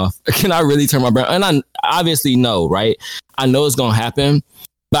brain off? Can I really turn my brain? And I obviously know, right? I know it's gonna happen,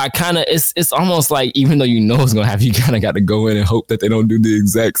 but I kind of, it's almost like, even though you know it's gonna happen, you kind of got to go in and hope that they don't do the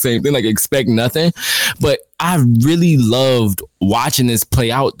exact same thing, like expect nothing. But I really loved watching this play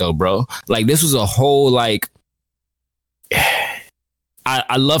out though, bro. Like this was a whole like,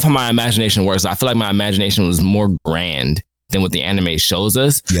 I love how my imagination works. I feel like my imagination was more grand than what the anime shows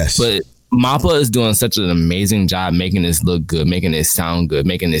us. Yes. But Mappa is doing such an amazing job making this look good, making this sound good,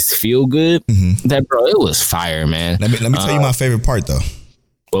 making this feel good. Mm-hmm. That, bro, it was fire, man. Let me tell you my favorite part though.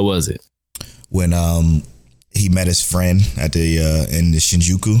 What was it? When he met his friend at the in the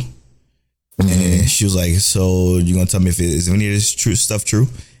Shinjuku, mm-hmm. and she was like, "So you gonna tell me if is any of this stuff true?"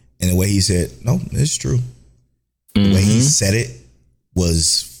 And the way he said, "No, it's true." Mm-hmm. The way he said it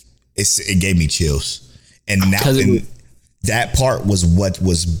was, it gave me chills, and now. That part was what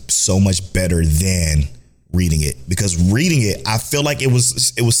was so much better than reading it, because reading it, I feel like it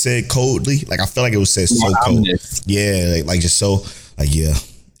was said coldly. Like I feel like it was said so cold. Yeah, like just so like, yeah,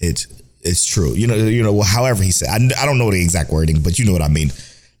 it's true. However he said, I don't know the exact wording, but you know what I mean.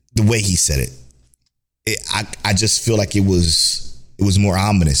 The way he said it, I just feel like it was more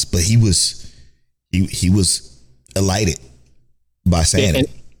ominous, but he was elated by saying it.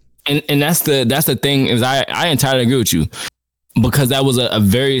 And that's the thing is I entirely agree with you, because that was a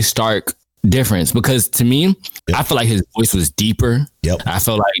very stark difference. Because to me, I feel like his voice was deeper. Yep. I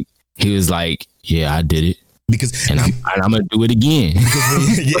felt like he was like, yeah, I did it. I'm gonna do it again.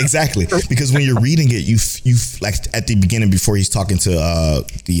 Yeah, exactly. Because when you're reading it, you like at the beginning, before he's talking to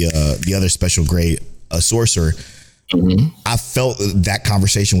the other special grade sorcerer, I felt that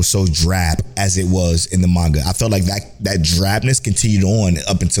conversation was so drab as it was in the manga. I felt like that drabness continued on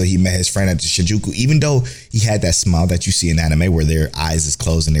up until he met his friend at the Shinjuku. Even though he had that smile that you see in anime, where their eyes is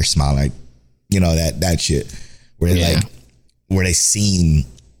closed and they're smiling, like that shit, where where they seem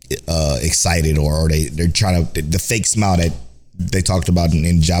excited, or they're trying to, the fake smile that they talked about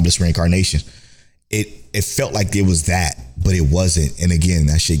in Jobless Reincarnation. It felt like it was that, but it wasn't. And again,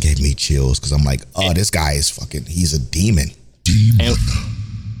 that shit gave me chills, because I'm like, oh, this guy is he's a demon.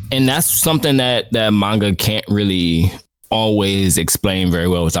 And that's something that manga can't really always explain very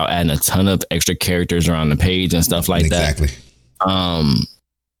well without adding a ton of extra characters around the page and stuff like that. Exactly.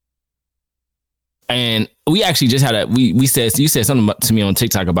 And we actually just had you said something to me on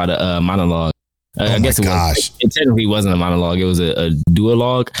TikTok about a monologue. I guess it technically wasn't a monologue. It was a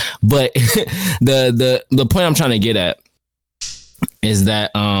duologue. But the point I'm trying to get at is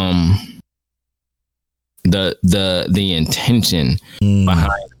that the intention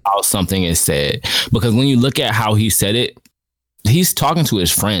behind how something is said. Because when you look at how he said it, he's talking to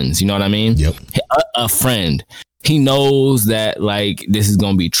his friends. You know what I mean? Yep. A friend. He knows that like this is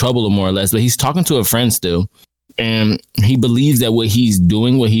going to be trouble, or more or less, but he's talking to a friend still. And he believes that what he's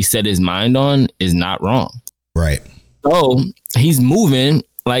doing, what he set his mind on, is not wrong. Right. So he's moving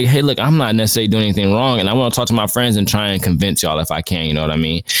like, hey, look, I'm not necessarily doing anything wrong, and I want to talk to my friends and try and convince y'all if I can. You know what I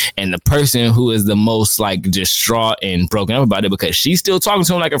mean? And the person who is the most like distraught and broken up about it, because she's still talking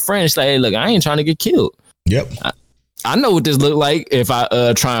to him like a friend. She's like, hey, look, I ain't trying to get killed. Yep. I know what this look like if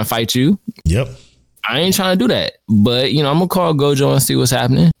I try and fight you. Yep. I ain't trying to do that, but I'm gonna call Gojo and see what's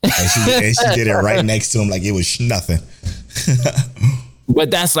happening. And she did it right next to him like it was nothing. But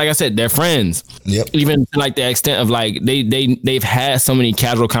that's, like I said, they're friends. Yep. Even to like the extent of like they've had so many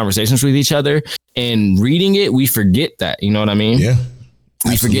casual conversations with each other, and reading it, we forget that. You know what I mean? Yeah.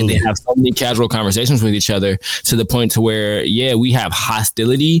 We forget they have so many casual conversations with each other, to the point to where, we have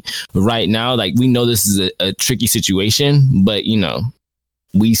hostility right now. Like, we know this is a tricky situation, but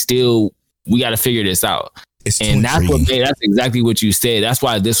we got to figure this out. And that's exactly what you said. That's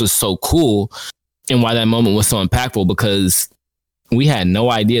why this was so cool, and why that moment was so impactful, because we had no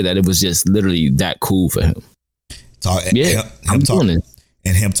idea that it was just literally that cool for him.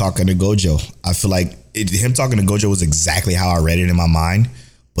 Him talking to Gojo. I feel like him talking to Gojo was exactly how I read it in my mind,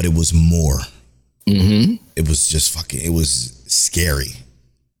 but it was more. Mm-hmm. It was just it was scary.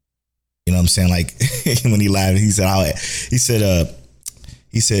 You know what I'm saying? Like, when he laughed, he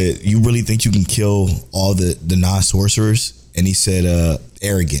said, you really think you can kill all the non-sorcerers? And he said,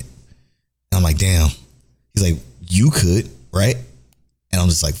 arrogant. And I'm like, damn. He's like, you could, right? And I'm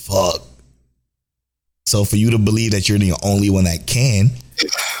just like, fuck. So for you to believe that you're the only one that can,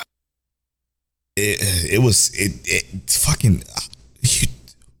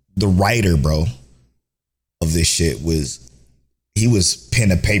 the writer, bro, of this shit he was pen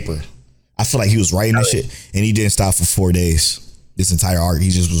to paper. I feel like he was writing that shit, and he didn't stop for 4 days. This entire arc, he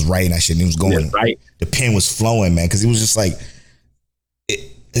just was writing that shit, and he was going. Right. The pen was flowing, man, because he was just like,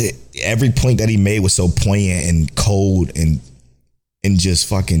 every point that he made was so poignant and cold and just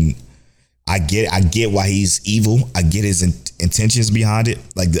fucking. I get why he's evil. I get his intentions behind it.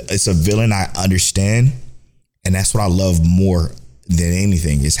 Like, it's a villain I understand, and that's what I love more than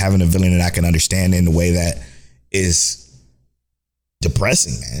anything, is having a villain that I can understand in a way that is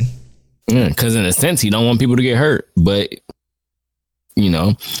depressing, man. Yeah, because in a sense, he don't want people to get hurt, but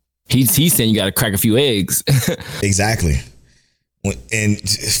he's saying you got to crack a few eggs. Exactly. And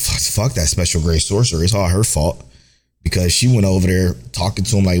fuck that special grade sorcerer. It's all her fault, because she went over there talking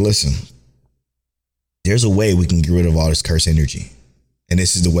to him like, listen, there's a way we can get rid of all this curse energy, and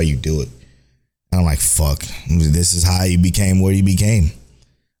this is the way you do it. And I'm like, fuck, this is how he became what he became.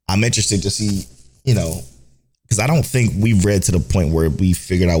 I'm interested to see, because I don't think we've read to the point where we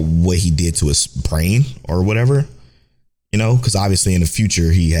figured out what he did to his brain or whatever, because obviously in the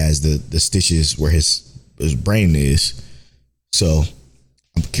future he has the stitches where his brain is. So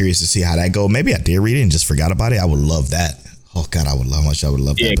I'm curious to see how that go. Maybe I did read it and just forgot about it. I would love that. Oh God, I would love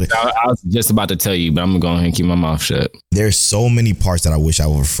Yeah, that. But I was just about to tell you, but I'm gonna go ahead and keep my mouth shut. there's so many parts that I wish I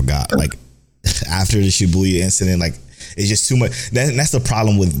would have forgot. Like after the Shibuya incident, like it's just too much. That's the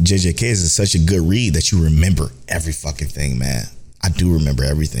problem with JJK. Is it's such a good read that you remember every fucking thing, man. I do remember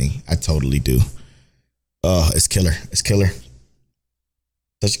everything. I totally do. Oh, it's killer. It's killer.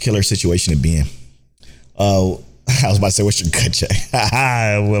 Such a killer situation to be in. I was about to say, what's your gut check?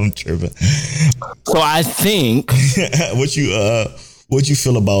 Well, I'm tripping. So I think what you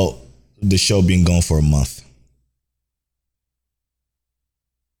feel about the show being gone for a month?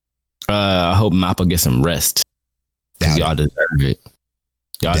 I hope Mappa gets some rest. Doubt Y'all it. deserve it.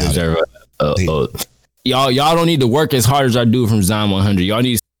 Y'all Doubt deserve it. Y'all don't need to work as hard as I do from Zom 100. Y'all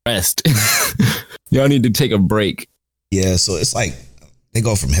need some rest. Y'all need to take a break. Yeah, so it's like they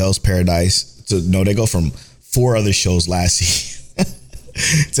go from Hell's Paradise they go from 4 other shows last season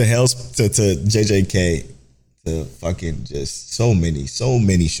to JJK to fucking just so many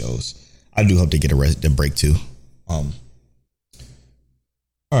shows. I do hope they get a break too. All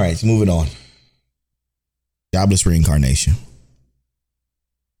right, so moving on. Jobless Reincarnation.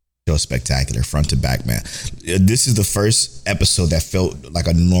 Show spectacular, front to back, man. This is the first episode that felt like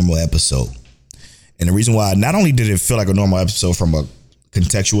a normal episode. And the reason why, not only did it feel like a normal episode from a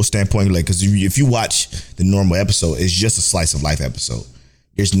contextual standpoint, like, because if you watch the normal episode, it's just a slice of life episode.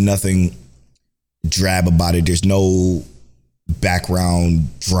 There's nothing drab about it. There's no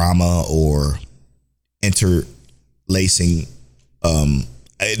background drama or interlacing.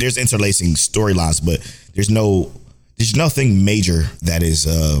 There's interlacing storylines, but there's nothing major that is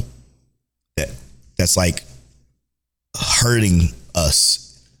that's like hurting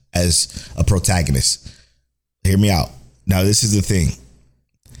us as a protagonist. Hear me out. Now, this is the thing.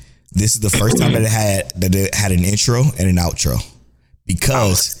 This is the first time that it had an intro and an outro,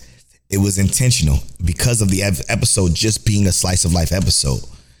 because it was intentional, because of the episode just being a slice of life episode.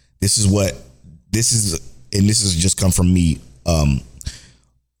 This has just come from me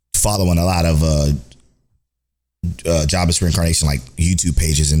following a lot of Jobless Reincarnation like YouTube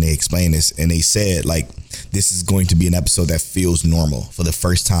pages, and they explain this, and they said like this is going to be an episode that feels normal for the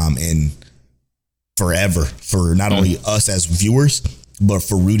first time in forever, for not only us as viewers but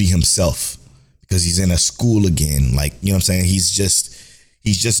for Rudy himself, because he's in a school again. Like, you know what I'm saying? He's just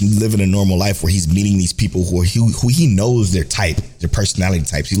living a normal life where he's meeting these people who he knows their type, their personality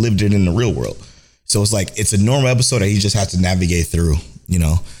types. He lived it in the real world. So it's like, it's a normal episode that he just has to navigate through, you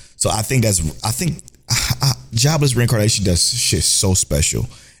know? So I think Jobless Reincarnation does shit so special.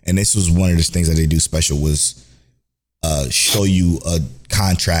 And this was one of the things that they do special, was show you a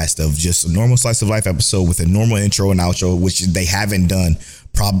contrast of just a normal slice of life episode with a normal intro and outro, which they haven't done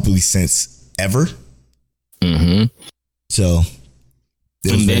probably since ever. Mm-hmm. So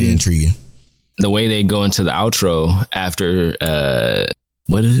it was very intriguing. The way they go into the outro after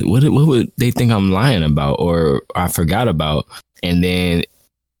what would they think I'm lying about or I forgot about, and then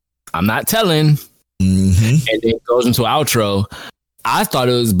I'm not telling, and then it goes into outro. I thought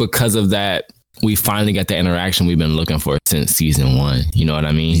it was because of that we finally got the interaction we've been looking for since season 1. You know what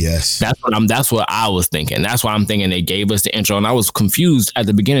I mean? Yes. That's what I was thinking. That's why I'm thinking they gave us the intro, and I was confused at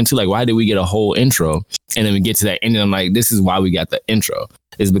the beginning too. Like, why did we get a whole intro? And then we get to that ending. I'm like, this is why we got the intro.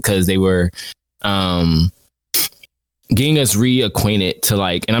 Is because they were getting us reacquainted to,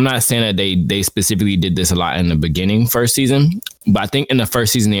 like, and I'm not saying that they specifically did this a lot in the beginning first season, but I think in the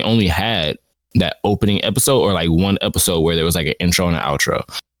first season they only had that opening episode, or like one episode where there was like an intro and an outro.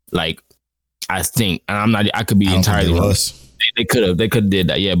 Like, I think, and I could be entirely wrong. They could have did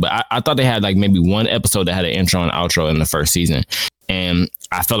that, yeah. But I thought they had like maybe one episode that had an intro and outro in the first season, and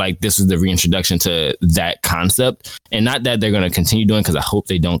I felt like this was the reintroduction to that concept. And not that they're going to continue doing, because I hope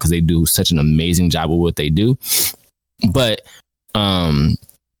they don't, because they do such an amazing job with what they do. But I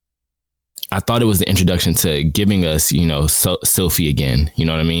thought it was the introduction to giving us, you know, Sophie again. You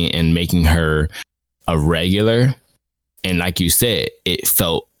know what I mean, and making her a regular. And like you said, it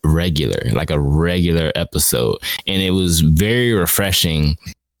felt regular, like a regular episode, and it was very refreshing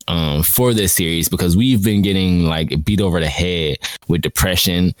for this series, because we've been getting like beat over the head with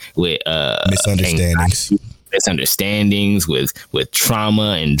depression, with misunderstandings, with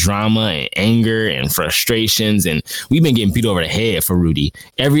trauma and drama and anger and frustrations, and we've been getting beat over the head for Rudy.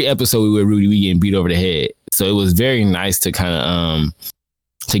 Every episode we with Rudy, we getting beat over the head. So it was very nice to kind of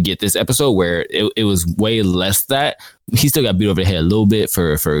to get this episode where it was way less that. He still got beat over the head a little bit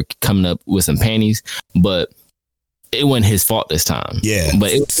for coming up with some panties, but it wasn't his fault this time. Yeah,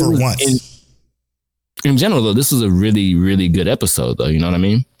 but for once. In general, though, this was a really, really good episode, though. You know what I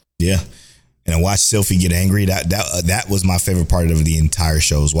mean? Yeah. And I watched Sophie get angry. That was my favorite part of the entire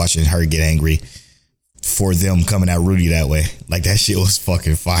show, was watching her get angry. for them coming at Rudy that way. Like that shit was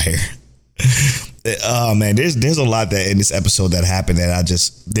fucking fire. Oh man, there's a lot that in this episode that happened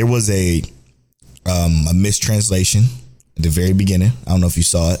that there was a mistranslation at the very beginning. I don't know if you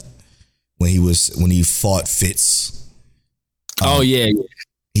saw it when he fought Fitz. Oh yeah.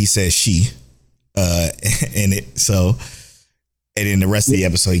 He said she in it. So, and in the rest of the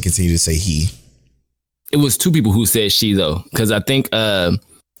episode, he continued to say he. It was two people who said she though, because I think when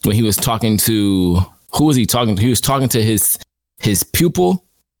he was talking to, who was he talking to? He was talking to his pupil,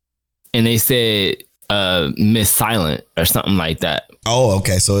 and they said Miss Silent or something like that. Oh,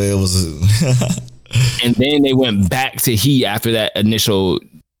 okay. So it was, and then they went back to he after that initial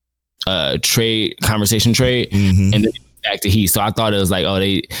conversation trade, and then back to he. So I thought it was like,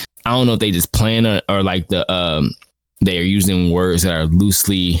 I don't know if they just plan or like they are using words that are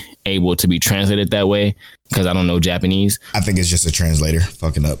loosely able to be translated that way, because I don't know Japanese. I think it's just a translator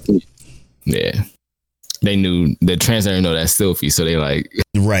fucking up. Yeah. They knew, the translator know that's Sylphie, so they like.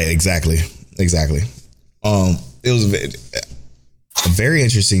 Right, exactly. It was a very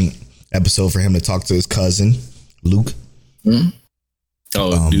interesting episode for him to talk to his cousin, Luke. Mm-hmm.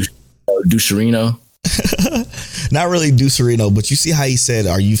 Ducerino. Not really Ducerino, but you see how he said,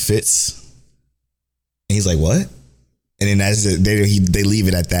 "Are you Fitz?" And he's like, "What?" And then they leave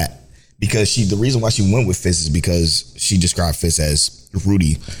it at that, because the reason why she went with Fitz is because she described Fitz as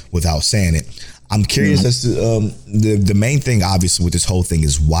Rudy without saying it. I'm curious as to the main thing, obviously, with this whole thing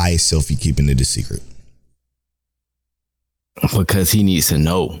is, why is Sylphie keeping it a secret? Because he needs to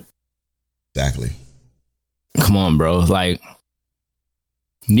know. Exactly. Come on, bro. Like,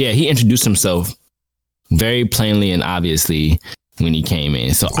 yeah, he introduced himself very plainly and obviously when he came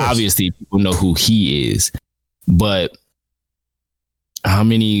in. So obviously people know who he is. But how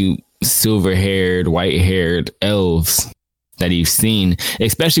many silver-haired, white-haired elves that you've seen,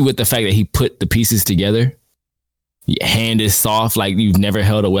 especially with the fact that he put the pieces together? Your hand is soft, like you've never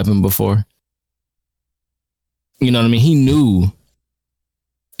held a weapon before. You know what I mean? He knew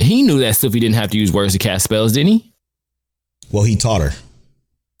that Sylphie didn't have to use words to cast spells, didn't he? Well, he taught her.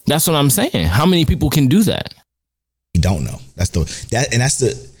 That's what I'm saying. How many people can do that? You don't know. That's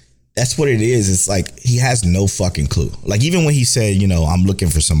what it is. It's like he has no fucking clue. Like even when he said, I'm looking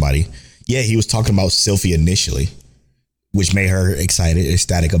for somebody. Yeah, he was talking about Sylphie initially, which made her excited,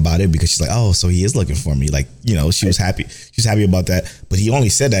 ecstatic about it, because she's like, oh, so he is looking for me. Like, she was happy. She was happy about that. But he only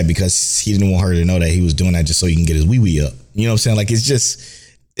said that because he didn't want her to know that he was doing that just so he can get his wee-wee up. You know what I'm saying? Like,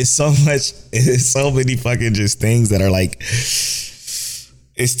 it's so many fucking just things that are like,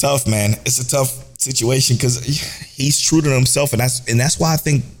 it's tough, man. It's a tough situation because he's true to himself. And that's why I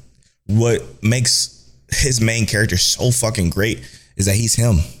think what makes his main character so fucking great is that he's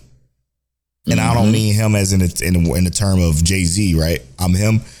him. And I don't mean him as in the term of Jay-Z, right? I'm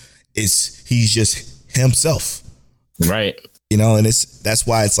him. He's just himself. Right. And that's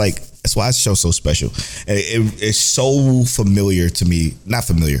why this show's so special. It's so familiar to me. Not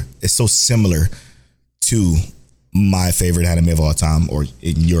familiar. It's so similar to my favorite anime of all time, or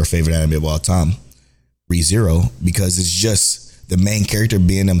your favorite anime of all time, Re:Zero, because it's just the main character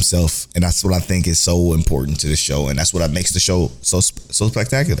being himself, and that's what I think is so important to the show, and that's what makes the show so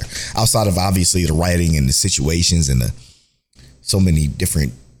spectacular. Outside of obviously the writing and the situations and the so many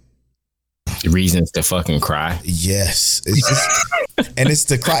different reasons to fucking cry. Yes, it's just, and it's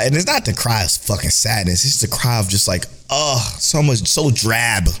the cry, and it's not the cry of fucking sadness. It's the cry of just like, so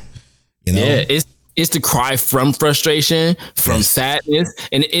drab. Yeah, it's the cry from frustration, from sadness,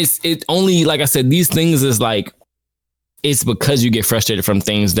 and it only, like I said, these things is like, it's because you get frustrated from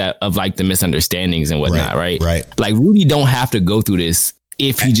things of like the misunderstandings and whatnot, right? Right. Like Rudy don't have to go through this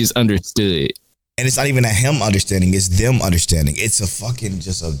if he just understood. And it's not even a him understanding; it's them understanding. It's a fucking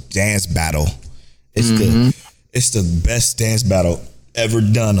just a dance battle. It's the best dance battle ever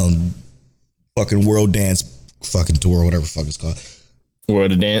done on fucking World Dance fucking Tour, whatever the fuck it's called.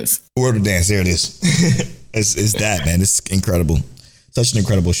 World of Dance. World of Dance. There it is. It's that, man. It's incredible. Such an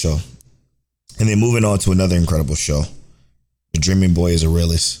incredible show. And then moving on to another incredible show. The Dreaming Boy is a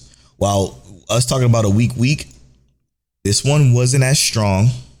Realist. While us talking about a week, this one wasn't as strong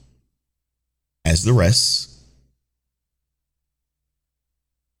as the rest.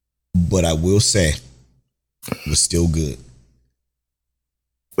 But I will say it was still good.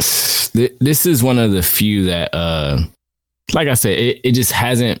 This is one of the few that, like I said, it just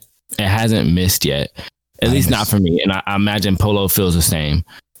hasn't missed yet. At least not for me. And I imagine Polo feels the same.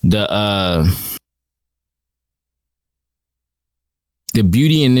 The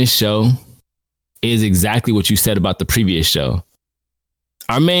beauty in this show is exactly what you said about the previous show.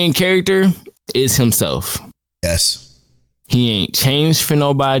 Our main character is himself. Yes. He ain't changed for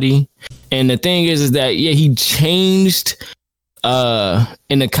nobody. And the thing is that he changed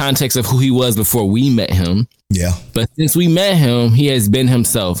in the context of who he was before we met him. Yeah. But since we met him, he has been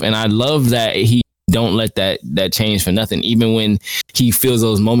himself. And I love that he don't let that change for nothing. Even when he feels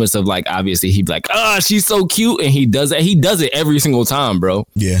those moments of like, obviously he'd be like, she's so cute. And he does that. He does it every single time, bro.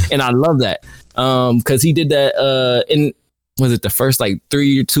 Yeah. And I love that. Cause he did that in, was it the first like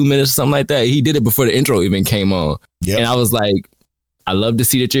 3 or 2 minutes or something like that? He did it before the intro even came on. Yep. And I was like, I love to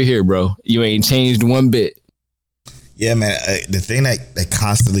see that you're here, bro. You ain't changed one bit. Yeah, man. The thing that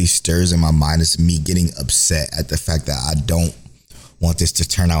constantly stirs in my mind is me getting upset at the fact that I don't want this to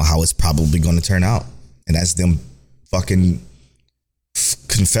turn out how it's probably going to turn out. And that's them fucking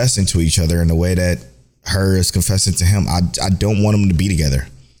confessing to each other in the way that her is confessing to him. I don't want them to be together.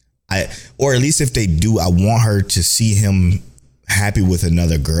 Or at least if they do, I want her to see him happy with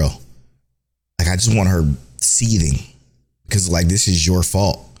another girl. Like, I just want her seething because like, this is your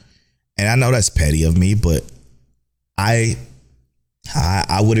fault. And I know that's petty of me, but I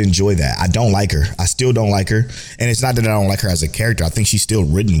would enjoy that. I don't like her. I still don't like her. And it's not that I don't like her as a character. I think she's still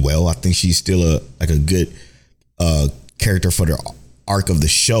written well. I think she's still a good character for the arc of the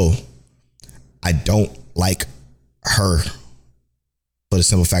show. I don't like her for the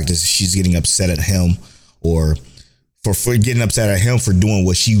simple fact that she's getting upset at him, or for getting upset at him for doing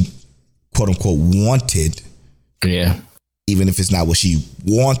what she quote unquote wanted. Yeah. Even if it's not what she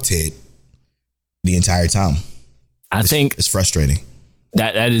wanted the entire time. I think it's frustrating.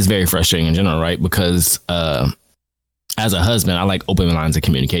 That is very frustrating in general, right? Because as a husband, I like open lines of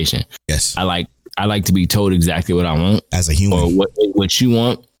communication. Yes. I like to be told exactly what I want as a human, or what you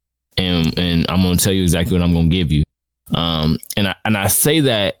want, and I'm going to tell you exactly what I'm going to give you. And I say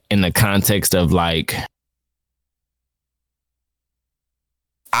that in the context of like,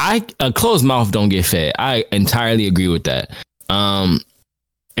 a closed mouth don't get fed. I entirely agree with that.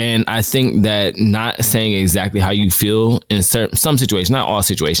 And I think that not saying exactly how you feel in some situations, not all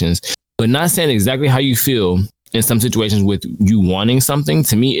situations, but not saying exactly how you feel in some situations with you wanting something,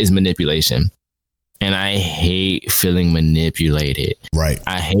 to me is manipulation. And I hate feeling manipulated. Right.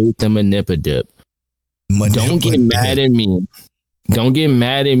 I hate the manipulative. Don't get mad at me. Don't get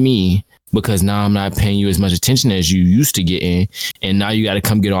mad at me because now I'm not paying you as much attention as you used to getting. And now you got to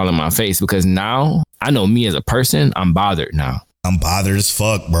come get all in my face because now I know me as a person, I'm bothered now. I'm bothered as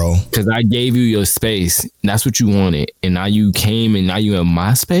fuck, bro. Because I gave you your space. That's what you wanted. And now you came and now you in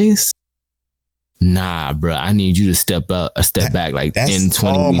my space? Nah, bro. I need you to step back like 10,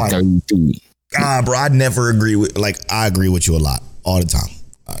 20, 30 feet. Bro, I never agree with, I agree with you a lot, all the time.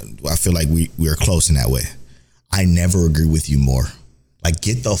 I feel like we are close in that way. I never agree with you more. Like,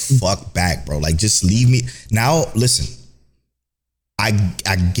 get the fuck back, bro. Like, just leave me. Now, listen. I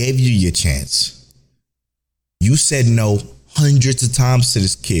gave you your chance. You said no hundreds of times to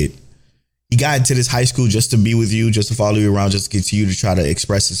this kid. He got into this high school just to be with you, just to follow you around, just to continue to try to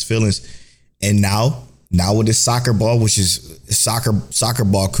express his feelings. And now with this soccer ball, which is soccer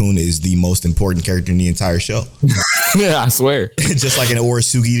ball Kun is the most important character in the entire show. Yeah, I swear. Just like an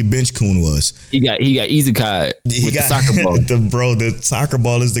Orisugi the bench Kun was. He got Izukai with the soccer ball. The soccer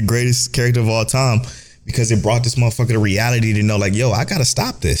ball is the greatest character of all time because it brought this motherfucker to reality to know, like, yo, I gotta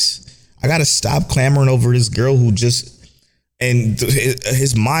stop this. I gotta stop clamoring over this girl who just. And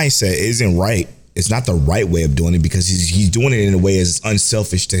his mindset isn't right. It's not the right way of doing it because he's doing it in a way as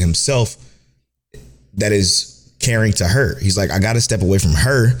unselfish to himself that is caring to her. He's like, I got to step away from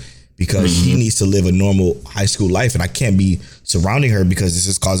her because she needs to live a normal high school life. And I can't be surrounding her because this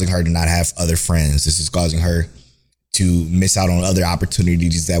is causing her to not have other friends. This is causing her to miss out on other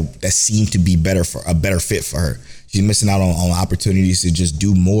opportunities that seem to be a better fit for her. She's missing out on opportunities to just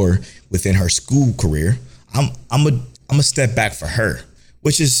do more within her school career. I'm a step back for her,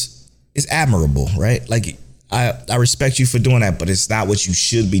 which is admirable, right? Like, I respect you for doing that, but it's not what you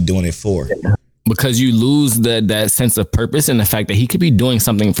should be doing it for. Because you lose that sense of purpose and the fact that he could be doing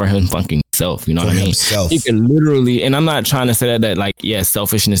something for him fucking self. You know what I mean? Himself. He could literally, and I'm not trying to say that like, yeah,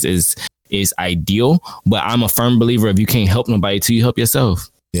 selfishness is ideal, but I'm a firm believer if you can't help nobody till you help yourself.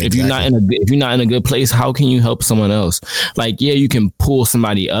 Yeah, if you're not in a good place, how can you help someone else? Like, yeah, you can pull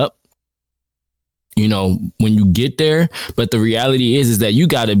somebody up, you know, when you get there, but the reality is that you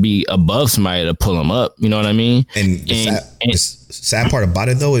got to be above somebody to pull them up. You know what I mean? And the sad part about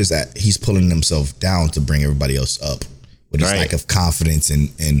it though is that he's pulling himself down to bring everybody else up with his lack of confidence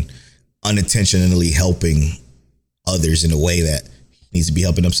and unintentionally helping others in a way that he needs to be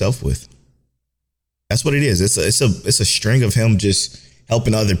helping himself with. That's what it is. It's a string of him just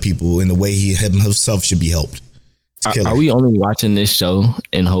helping other people in the way he himself should be helped. Are we only watching this show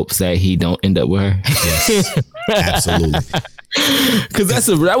in hopes that he don't end up with her? Yes, absolutely. Because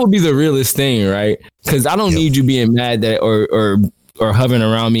that would be the realest thing, right? Because I don't need you being mad that or hovering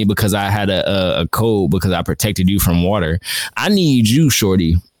around me because I had a cold because I protected you from water. I need you,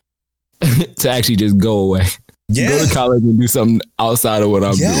 shorty, to actually just go away. Yeah. Go to college and do something outside of what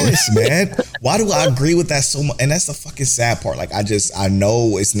I'm doing. Yes, man. Why do I agree with that so much? And that's the fucking sad part. Like, I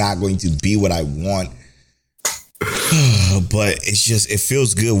know it's not going to be what I want, but it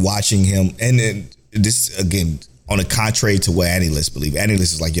feels good watching him. And then this, again, on the contrary to what Annie List believe. Annie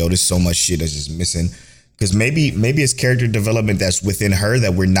List is like, yo, there's so much shit that's just missing. Because maybe it's character development that's within her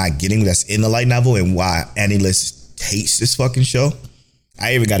that we're not getting, that's in the light novel, and why Annie List hates this fucking show.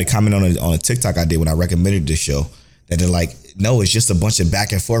 I even got a comment on a TikTok I did when I recommended this show that they're like, no, it's just a bunch of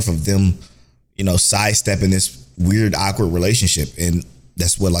back and forth of them, sidestepping this weird, awkward relationship. And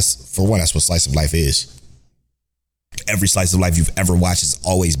that's what slice of life is. Every slice of life you've ever watched has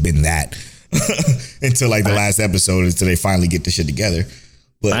always been that until like the last episode, until they finally get the shit together.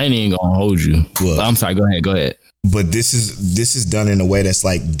 But I ain't even gonna hold you. I'm sorry. Go ahead. But this is done in a way that's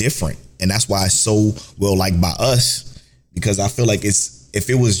like different, and that's why it's so well liked by us, because I feel like if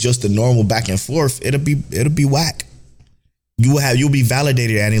it was just a normal back and forth, it'll be whack. You'll be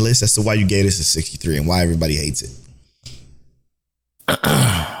validated, Annie List, as to why you gave this a 63 and why everybody hates it.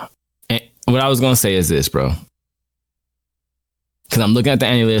 And what I was gonna say is this, bro. Because I'm looking at the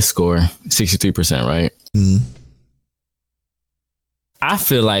Annie List score, 63%, right? Mm-hmm. I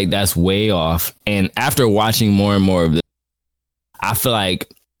feel like that's way off. And after watching more and more of this, I feel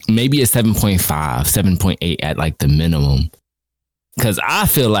like maybe a 7.5, 7.8 at like the minimum. Because I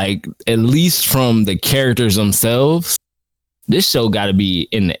feel like, at least from the characters themselves, this show got to be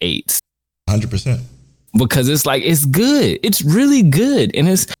in the 8s. 100%. Because it's like, it's good. It's really good. And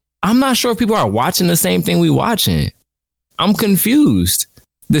I'm not sure if people are watching the same thing we watching. I'm confused.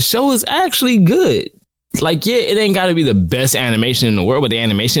 The show is actually good. Like, yeah, it ain't got to be the best animation in the world, but the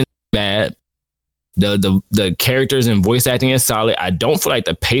animation is bad. The characters and voice acting is solid. I don't feel like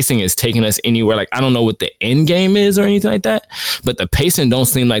the pacing is taking us anywhere. Like, I don't know what the end game is or anything like that, but the pacing don't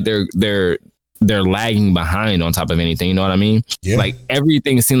seem like they're lagging behind on top of anything. You know what I mean? Yeah. Like,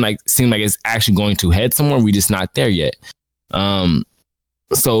 everything seemed like it's actually going to head somewhere. We just not there yet.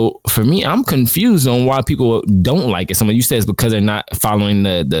 So for me, I'm confused on why people don't like it. Some of you said it's because they're not following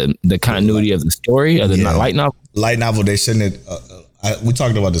the continuity of the story of the light novel. Light novel, they shouldn't. We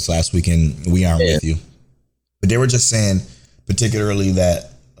talked about this last week in We Aren't With You, but they were just saying particularly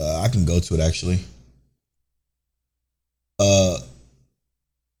that I can go to it actually.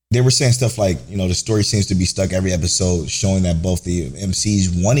 They were saying stuff like, the story seems to be stuck every episode, showing that both the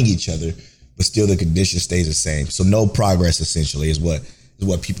MCs wanting each other, but still the condition stays the same. So no progress essentially is what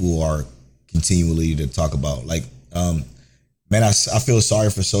people are continually to talk about. Like, man, I feel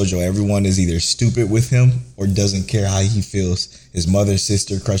sorry for Sojo. Everyone is either stupid with him or doesn't care how he feels. His mother,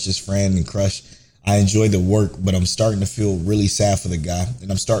 sister, crush his friend, and crush. I enjoy the work, but I'm starting to feel really sad for the guy, and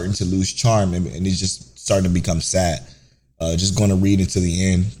I'm starting to lose charm, and it's just starting to become sad. Just going to read into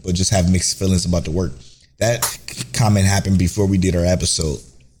the end, but just have mixed feelings about the work. That comment happened before we did our episode.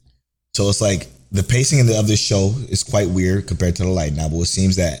 So it's like, the pacing of this show is quite weird compared to the light novel. It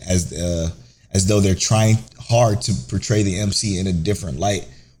seems that as though they're trying hard to portray the MC in a different light,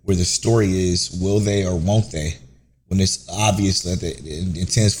 where the story is, will they or won't they? When it's obvious that it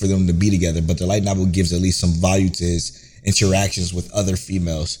intends for them to be together, but the light novel gives at least some value to his interactions with other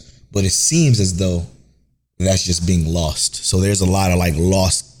females. But it seems as though that's just being lost. So there's a lot of like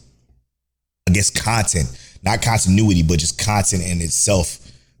lost, I guess, content, not continuity, but just content in itself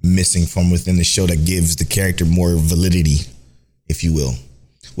missing from within the show that gives the character more validity, if you will.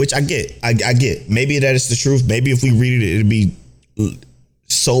 Which I get. I get. Maybe that is the truth. Maybe if we read it, it'd be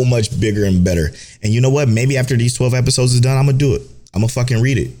so much bigger and better. And you know what? Maybe after these 12 episodes is done, I'm going to do it. I'm going to fucking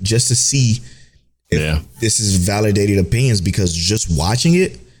read it just to see if this is validated opinions, because just watching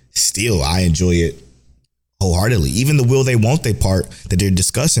it, still, I enjoy it wholeheartedly. Even the will they, won't they part that they're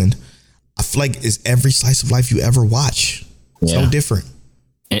discussing, I feel like it's every slice of life you ever watch. So different.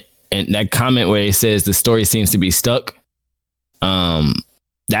 And that comment where it says the story seems to be stuck,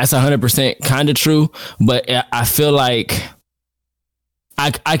 that's 100% kind of true. But I feel like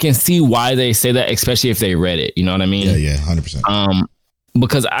I can see why they say that, especially if they read it. You know what I mean? Yeah, 100%.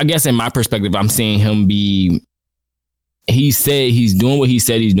 Because I guess in my perspective, I'm seeing him he said he's doing what he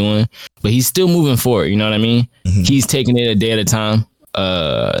said he's doing, but he's still moving forward. You know what I mean? Mm-hmm. He's taking it a day at a time.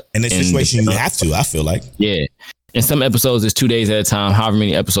 In this situation, you have to, I feel like. Yeah. In some episodes, it's 2 days at a time, however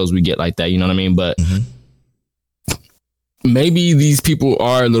many episodes we get like that. You know what I mean? But maybe these people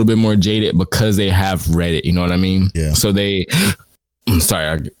are a little bit more jaded because they have read it. You know what I mean? Yeah. So I'm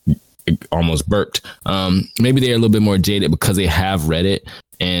sorry, almost burped. Maybe they're a little bit more jaded because they have read it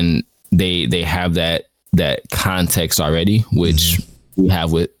and they have that context already, which we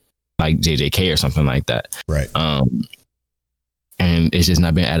have with like JJK or something like that. Right. And it's just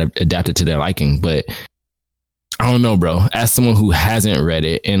not been adapted to their liking. But I don't know, bro. As someone who hasn't read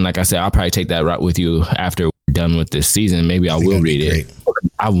it, and like I said, I'll probably take that route with you after we're done with this season. Maybe I will read it.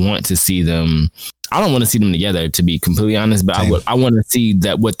 I want to see them. I don't want to see them together, to be completely honest, but I want to see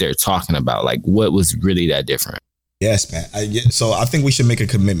that what they're talking about, like what was really that different. Yes, man. So I think we should make a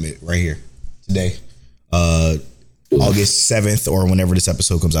commitment right here today, August 7th or whenever this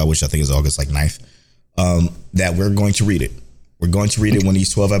episode comes out, which I think is August like 9th, that we're going to read it. We're going to read it when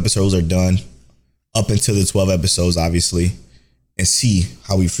these 12 episodes are done, up until the 12 episodes, obviously, and see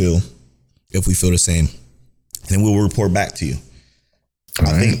how we feel, if we feel the same. And then we'll report back to you.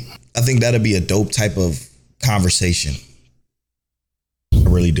 I think that'll be a dope type of conversation. I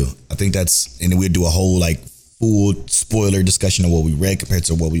really do. I think and then we'll do a whole like full spoiler discussion of what we read compared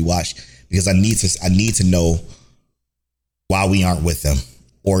to what we watched, because I need to know why we aren't with them,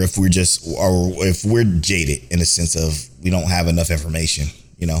 or if if we're jaded in the sense of we don't have enough information.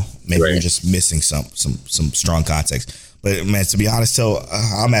 You know, maybe we're just missing some strong context. But man, to be honest,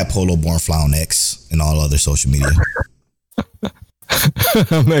 I'm at Polo Born Fly on X and all other social media.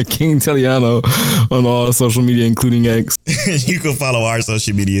 I'm at King Teliano on all social media, including X. You can follow our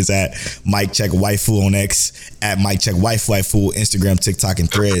social medias at Mike Check Waifu on X, at Mike Check Waifu, Instagram, TikTok, and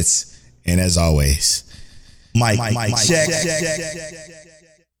Threads. And as always, Mike Check.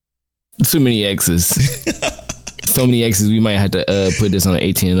 Too many X's. So many X's, we might have to put this on an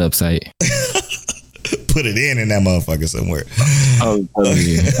 18 and up site. Put it in that motherfucker somewhere. I'm telling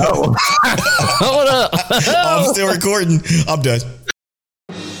you. Oh. Hold up. I'm still recording. I'm done.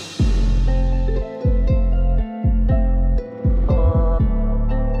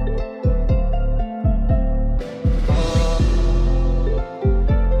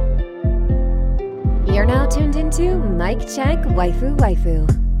 You're now tuned into Mike Check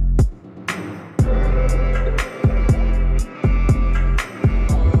Waifu.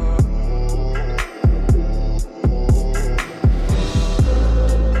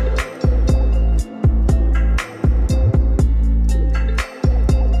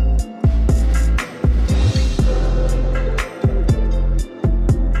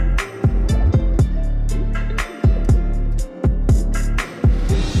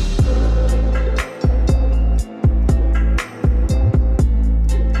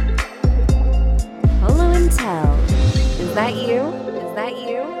 Is that you? Is that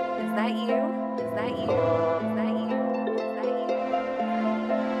you? Is that you? Is that you?